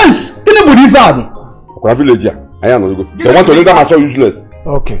 Yes. Anybody bad? They want to render myself useless.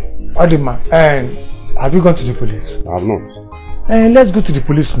 Okay. Adima, and have you gone to the police? I have not. Let's go to the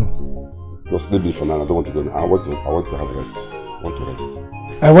police now. Just leave me for now. I don't want to go now. I want to have rest. I want to rest.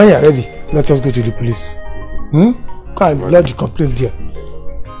 And when you're ready, let us go to the police. Come and lodge the complaint there.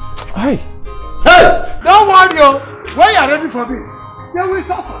 Hey! Hey! Don't worry, yo. When you're ready for me, then we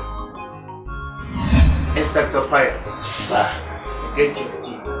suffer. Inspector Pius. Sir. Get your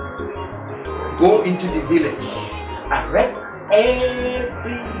team. Go into the village. Arrest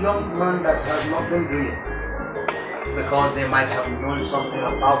every young man that has not been doing. Because they might have known something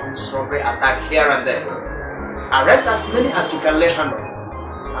about this robbery attack here and there. Arrest as many as you can lay hand on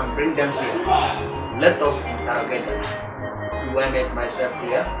and bring them here. Let us interrogate them. Do I make myself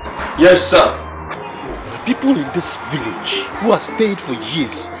clear? Yes, sir. People in this village who have stayed for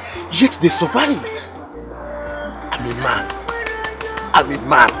years, yet they survived. I'm a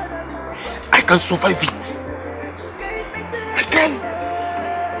man. I can survive it. I can.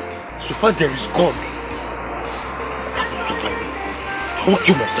 So far there is God, I will survive it. I won't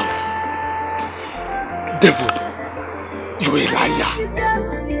kill myself. Devil, you're a liar.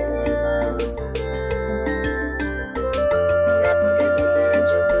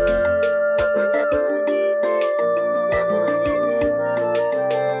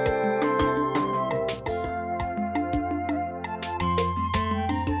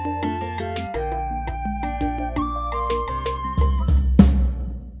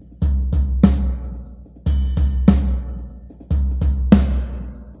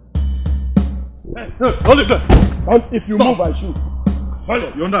 Hold it there. If you move, I shoot. Hold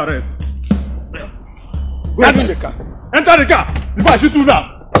it. You're under arrest. Go in the car. Enter the car before I shoot you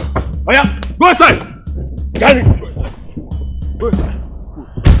now. Oh yeah, go inside. Go inside.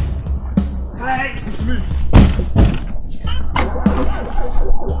 Hey, it's me.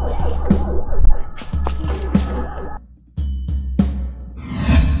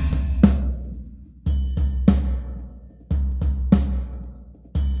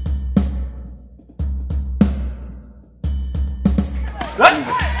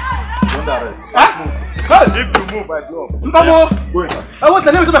 If you move, I drop. Come on. Go inside. I want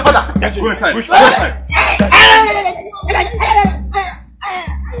the name to my father. Go inside. Go inside.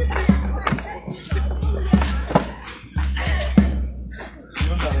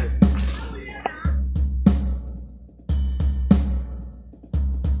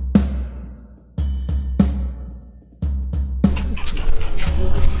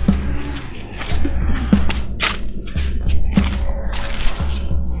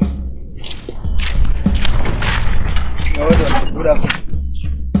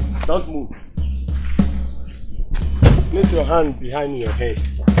 Don't move. Place your hand behind your head.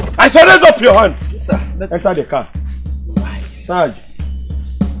 I said raise up your hand. Yes, sir. Enter the car. Sergeant.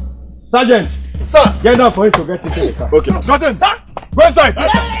 Sergeant. Sir. Get down for him to get into the car. Okay. Sergeant. Sir. Go inside.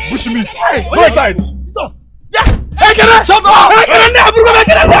 Bush meat. Go inside. Stop. Yeah. Hey, get out. Shut up. Hey, get out.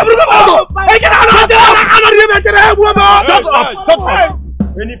 Shut up.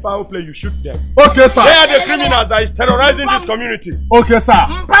 Any foul play, you shoot them. Okay, sir. They are the criminals that is terrorizing this community. Okay, sir.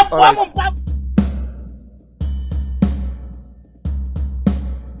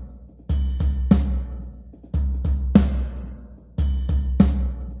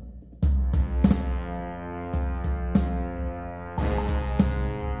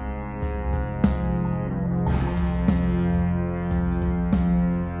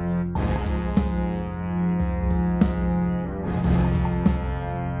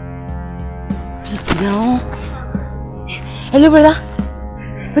 No. Hello, brother.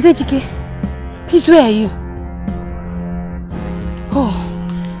 Brother Etiko, please, where are you? Oh,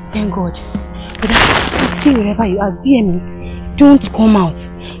 thank God. Brother, please stay wherever you are. Dear me, don't come out.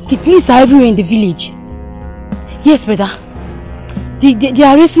 The police are everywhere in the village. Yes, brother. They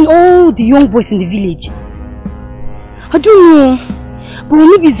are arresting all the young boys in the village. I don't know. But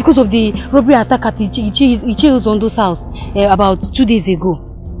maybe it's because of the robbery attack at Icheo's Ondo's house about 2 days ago.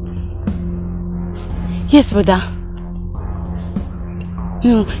 Yes, brother.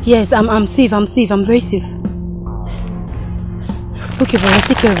 No, yes, I'm safe, I'm very safe. Okay, brother,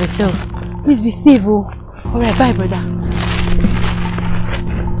 take care of yourself. Please be safe, oh. Alright, bye, brother.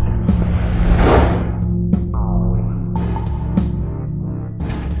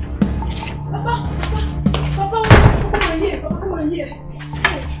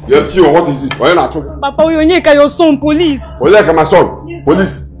 Yes, Chio, what is it? Why not? Papa, your son, police. Oyeka, my son. Yes,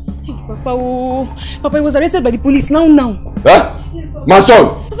 police. Papa, he was arrested by the police now. Huh? Yes, my son.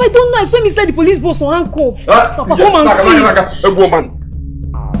 Papa, I don't know. I saw him inside the police bus on handcuff. Huh? Papa, come and see. A woman.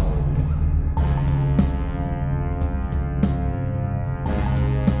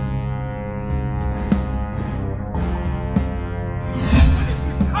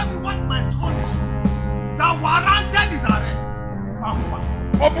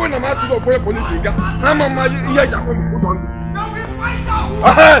 point I'm out to go for police. I'm on my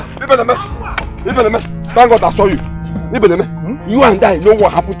thank God I saw you. You and I know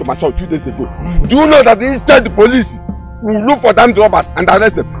what happened to my son 2 days ago. Do you know that instead the police will look for them robbers and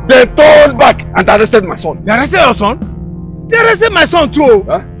arrest them? They turned back and arrested my son. They arrested your son? They arrested my son too.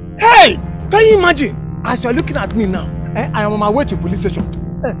 Huh? Hey, can you imagine? As you are looking at me now, I am on my way to police station.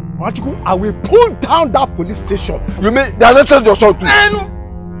 I will pull down that police station. You mean they arrested your son too?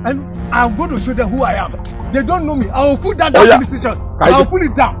 And I'm going to show them who I am. They don't know me. I will pull down that police station. I will pull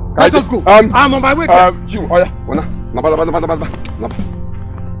it down. Let us go. I'm on my way.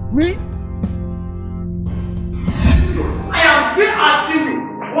 Me? I am still asking you,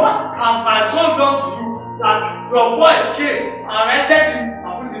 what has my son done to you that your boys came, arrested him,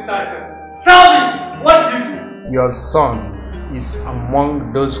 and put him inside? Tell me, what did you do? Your son is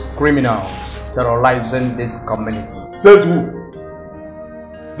among those criminals terrorizing this community. Says who?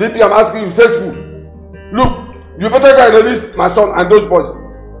 DP, I'm asking you, says who? Look, you better go and release my son and those boys.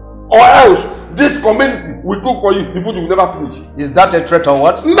 Or else, this community will cook for you. The food will never finish. Is that a threat or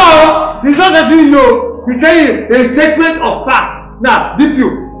what? No! He's not actually no. He's telling you a statement of fact. Now, DP,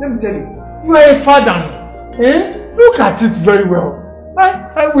 let me tell you. You are a father. Look at it very well.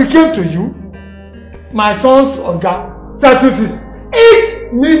 We came to you. My son's Oga settled it.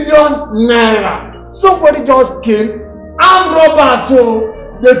 8 million naira. Somebody just came and robbed,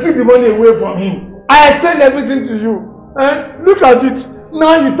 so they took the money away from him. I explained everything to you. Look at it.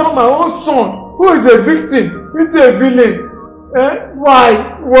 Now you turn my own son, who is a victim, into a villain. Why?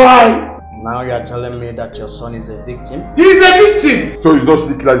 Now you are telling me that your son is a victim? He is a victim! So you don't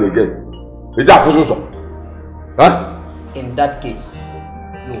see clearly again? Is that for so? Huh? In that case,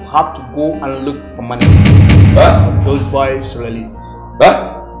 you have to go and look for money. Those boys release.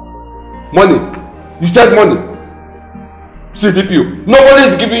 Money? You said money? See, DPO, nobody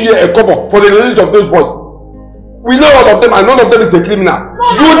is giving you a kobo for the release of those boys. We know all of them and none of them is a criminal.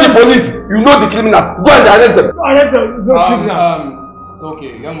 You the police, you know the criminal. Go and arrest them. It's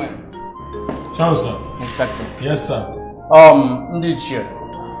okay, young man. Ciao, sir. Inspector. Yes, sir. Ndichie,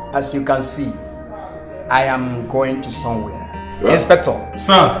 as you can see, I am going to somewhere. Yeah. Inspector.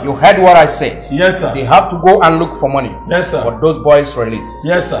 Sir. You heard what I said. Yes, sir. They have to go and look for money. Yes, sir. For those boys release.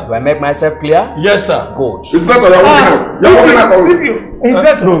 Yes, sir. Do I make myself clear? Yes, sir. Good. Inspector, you're working out.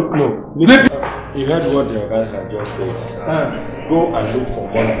 Inspector. No. You heard what the guy had just said. Go and look for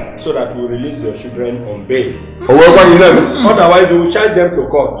money so that you release your children on bail. Otherwise, you will charge them to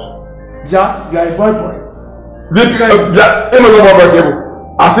court. Yeah, you are a boy. Give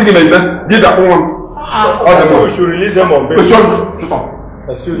that one. So we should release them on bail.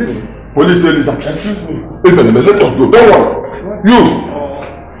 Excuse me. Police, excuse me. Let us go. Don't worry. You.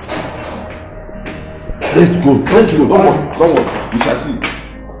 Let's go. Don't worry. You shall see.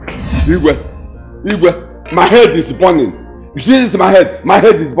 Igwe, my head is burning. You see this is my head? My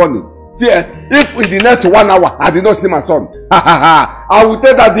head is burning. See, if in the next 1 hour I did not see my son, I will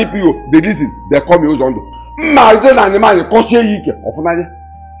tell that DPO the reason they call me Uzondo.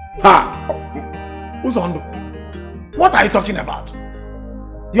 Uzondo, what are you talking about?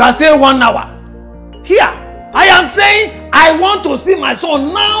 You are saying 1 hour. Here, I am saying I want to see my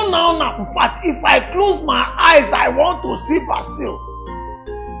son now. In fact, if I close my eyes, I want to see Basil.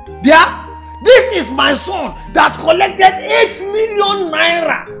 Yeah? This is my son that collected 8 million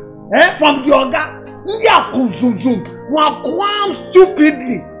naira from the Oga.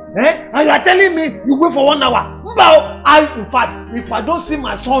 Stupidly. And you are telling me you wait for 1 hour. In fact, if I don't see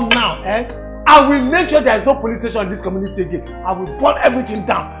my son now, I will make sure there is no police station in this community again. I will burn everything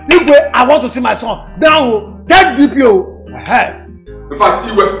down. Igwe, I want to see my son. Down, tell the DPO. In fact,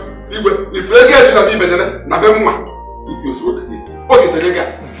 Igwe, if you get to the DPO, DPO is working. Okay, the lega.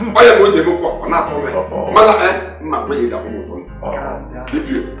 I am going to move up. I'm not going to. Mother, my brain is up on your phone.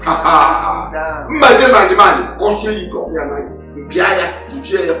 DPO. Imagine my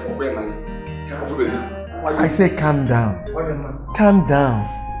man. I say calm down. Calm down.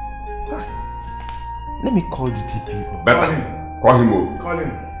 Let me call the DPO. Better. Call him. Call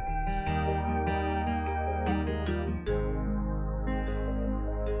him.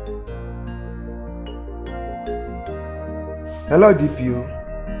 Hello, DPO.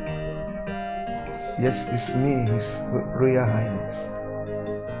 Yes, it's me, His Royal Highness.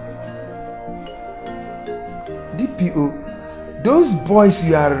 DPO, those boys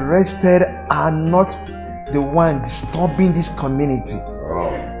you arrested are not the one disturbing this community.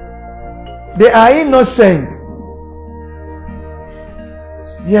 They are innocent.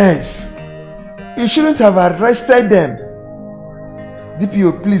 Yes. You shouldn't have arrested them.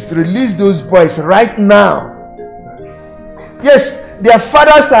 DPO, please release those boys right now. Yes, Their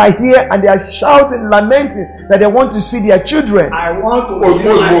fathers are here and they are shouting, lamenting that they want to see their children. I want to see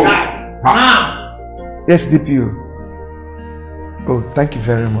my child. Now. Yes, DPO. Oh, thank you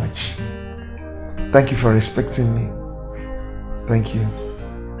very much. Thank you for respecting me. Thank you.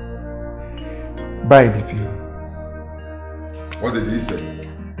 Bye, DPO. What did he say?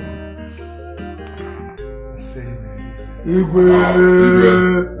 Igwe,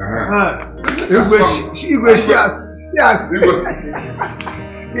 she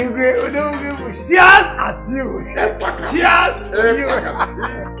has at you. She has at you.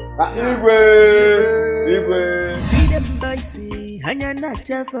 Igwe. See them voices, hanya na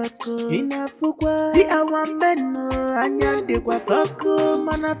chafako. Inafukwa. See our men, hanya de kwa fako.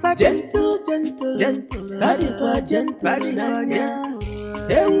 Manafa gentle. Badikwa gentle.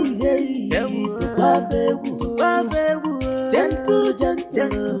 Hey, tukwa fegu. Gentle.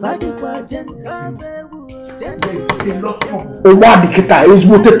 Badikwa gentle. Oh, what the kita is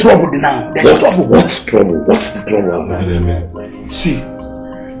what the trouble now? What's trouble? What's the trouble? See,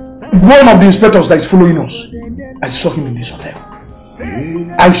 one of the inspectors that is following us, I saw him in this hotel.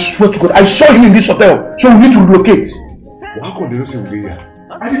 I swear to God, I saw him in this hotel. So we need to relocate. How come they don't say we're here?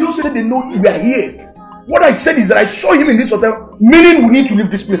 I did not say that they know we are here. What I said is that I saw him in this hotel, meaning we need to leave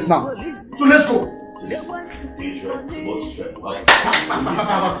this place now. So let's go.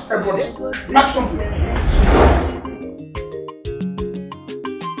 Everybody, pack something.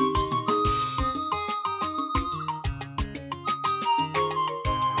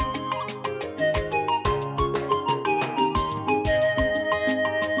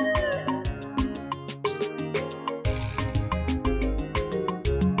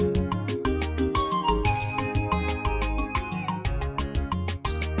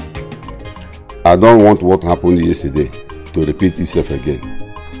 I don't want what happened yesterday to repeat itself again.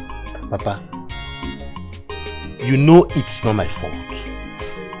 Papa, you know it's not my fault.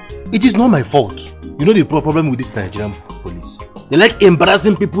 It is not my fault. You know the problem with this Nigerian police? They like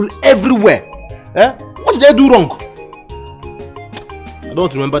embarrassing people everywhere. Eh? What did I do wrong? I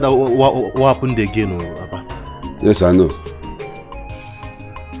don't remember that what happened again, Papa. Yes, I know.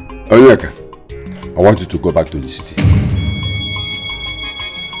 Onyeka, I want you to go back to the city.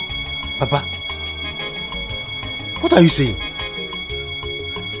 Papa, what are you saying?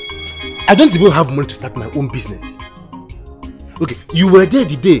 I don't even have money to start my own business. Okay, you were there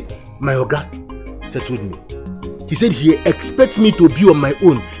the day my Oga settled me. He said he expects me to be on my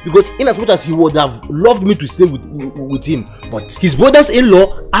own because in as much as he would have loved me to stay with him, but his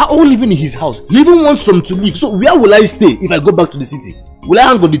brothers-in-law are all living in his house. He even wants some to live. So where will I stay if I go back to the city? Will I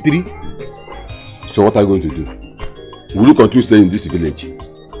hang on the tree? So what are you going to do? Will you continue staying in this village?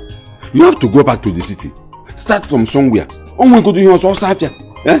 You have to go back to the city. Start from somewhere.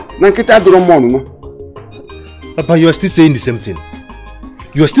 Papa, you are still saying the same thing.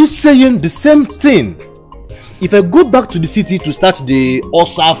 You are still saying the same thing. If I go back to the city to start the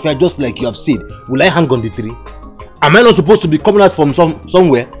Osafia just like you have said, will I hang on the tree? Am I not supposed to be coming out from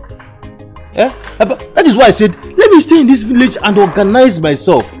somewhere? Eh? That is why I said, let me stay in this village and organize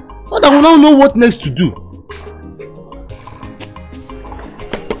myself. So that I will now know what next to do.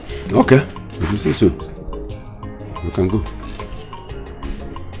 Okay, if you say so, you can go.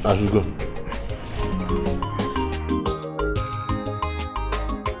 I should go.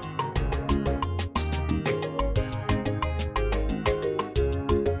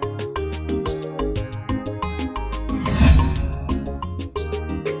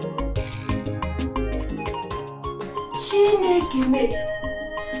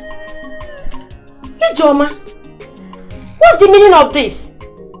 Ijoma, what's the meaning of this?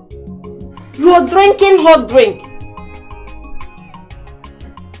 You are drinking hot drink.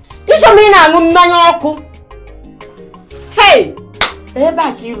 Hey!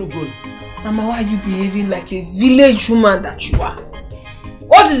 Mama, why are you behaving like a village woman that you are?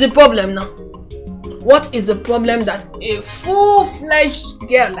 What is the problem now? What is the problem that a full-fledged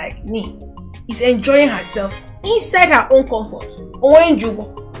girl like me is enjoying herself inside her own comfort?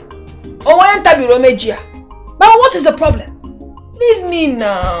 Mama, what is the problem? Leave me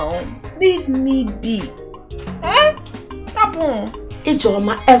now. Leave me be. Eh?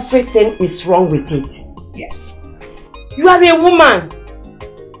 Ijoma, everything is wrong with it. Yeah. You are a woman.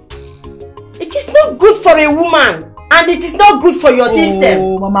 It is not good for a woman. And it is not good for your system.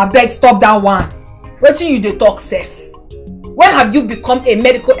 Oh, Mama, beg, stop that one. Wait till you dey talk safe. When have you become a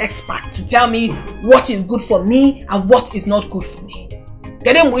medical expert to tell me what is good for me and what is not good for me?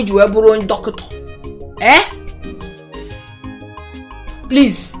 Get them with you, doctor. Eh?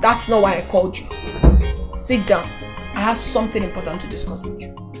 Please, that's not why I called you. Sit down. I have something important to discuss with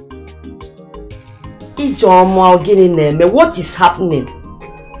you. Ijoma ogini neme, what is happening?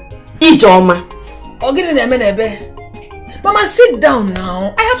 Ijoma. Ogini neme nebe. Mama, sit down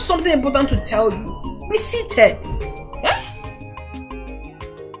now. I have something important to tell you. Be seated. Eh?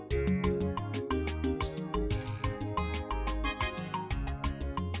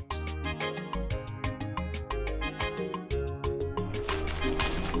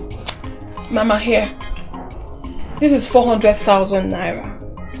 Mama, here. This is 400,000 naira.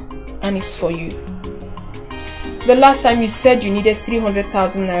 And it's for you. The last time you said you needed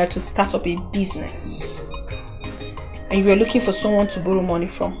 300,000 naira to start up a business. And you were looking for someone to borrow money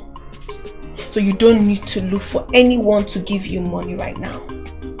from. So you don't need to look for anyone to give you money right now.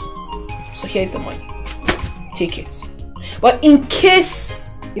 So here's the money. Take it. But in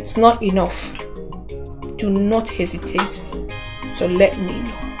case it's not enough, do not hesitate to let me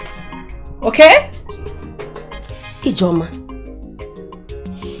know. Okay? Ijoma,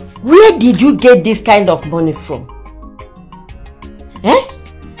 where did you get this kind of money from? Eh?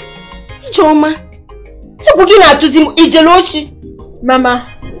 Ijoma, Mama,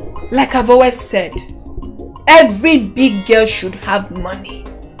 like I've always said, every big girl should have money.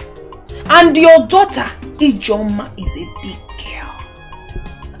 And your daughter, Ijoma, is a big girl.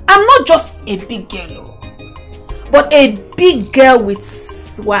 I'm not just a big girl, but a big girl with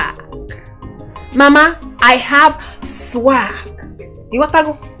swag. Mama, I have swag.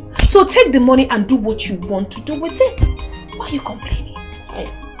 So take the money and do what you want to do with it. Why are you complaining? Hey.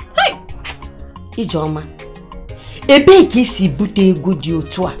 Ijoma, ebe kisi bute ego di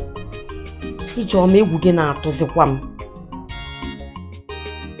otu a. Ijoma egwuge na atozikwa m.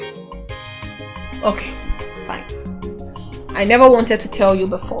 Okay, fine. I never wanted to tell you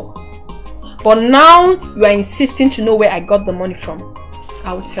before. But now you are insisting to know where I got the money from.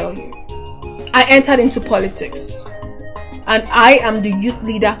 I will tell you. I entered into politics. And I am the youth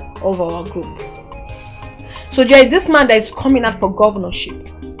leader of our group. So there is this man that is coming out for governorship.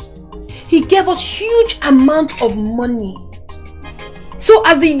 He gave us huge amount of money. So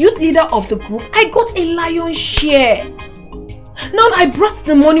as the youth leader of the group, I got a lion's share. Now I brought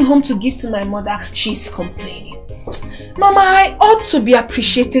the money home to give to my mother. She's complaining. Mama, I ought to be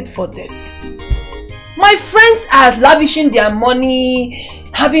appreciated for this. My friends are lavishing their money,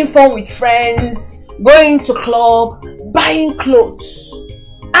 having fun with friends, going to club, buying clothes.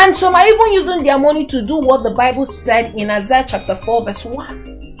 And some are even using their money to do what the Bible said in Isaiah chapter 4 verse 1.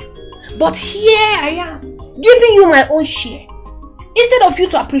 But here I am, giving you my own share. Instead of you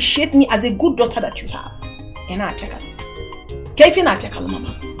to appreciate me as a good daughter that you have.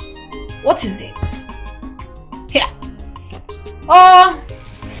 What is it? Here. Oh.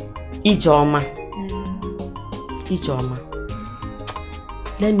 Ijoma. Ijoma.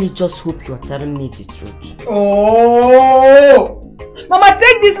 Let me just hope you're telling me the truth. Oh! Mama,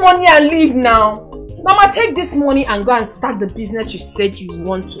 take this money and leave now. Mama, take this money and go and start the business you said you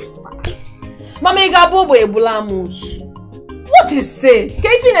want to start. Mama, what is it?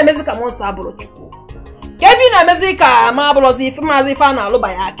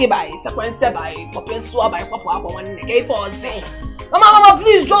 Mama,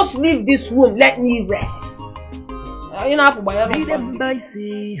 please just leave this room. Let me rest. See them by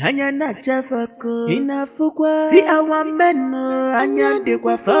say, hanya na chafako, inafukwa. See our men, hanya de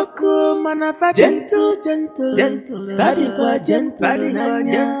kwa fako, manafa gentle, body kwa gentle,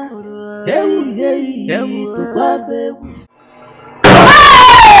 nanya. Hey, to kwa vewu.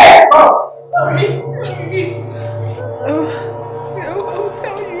 Sorry.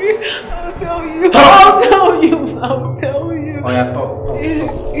 I'll tell you. Oh yeah, talk.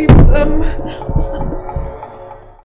 It's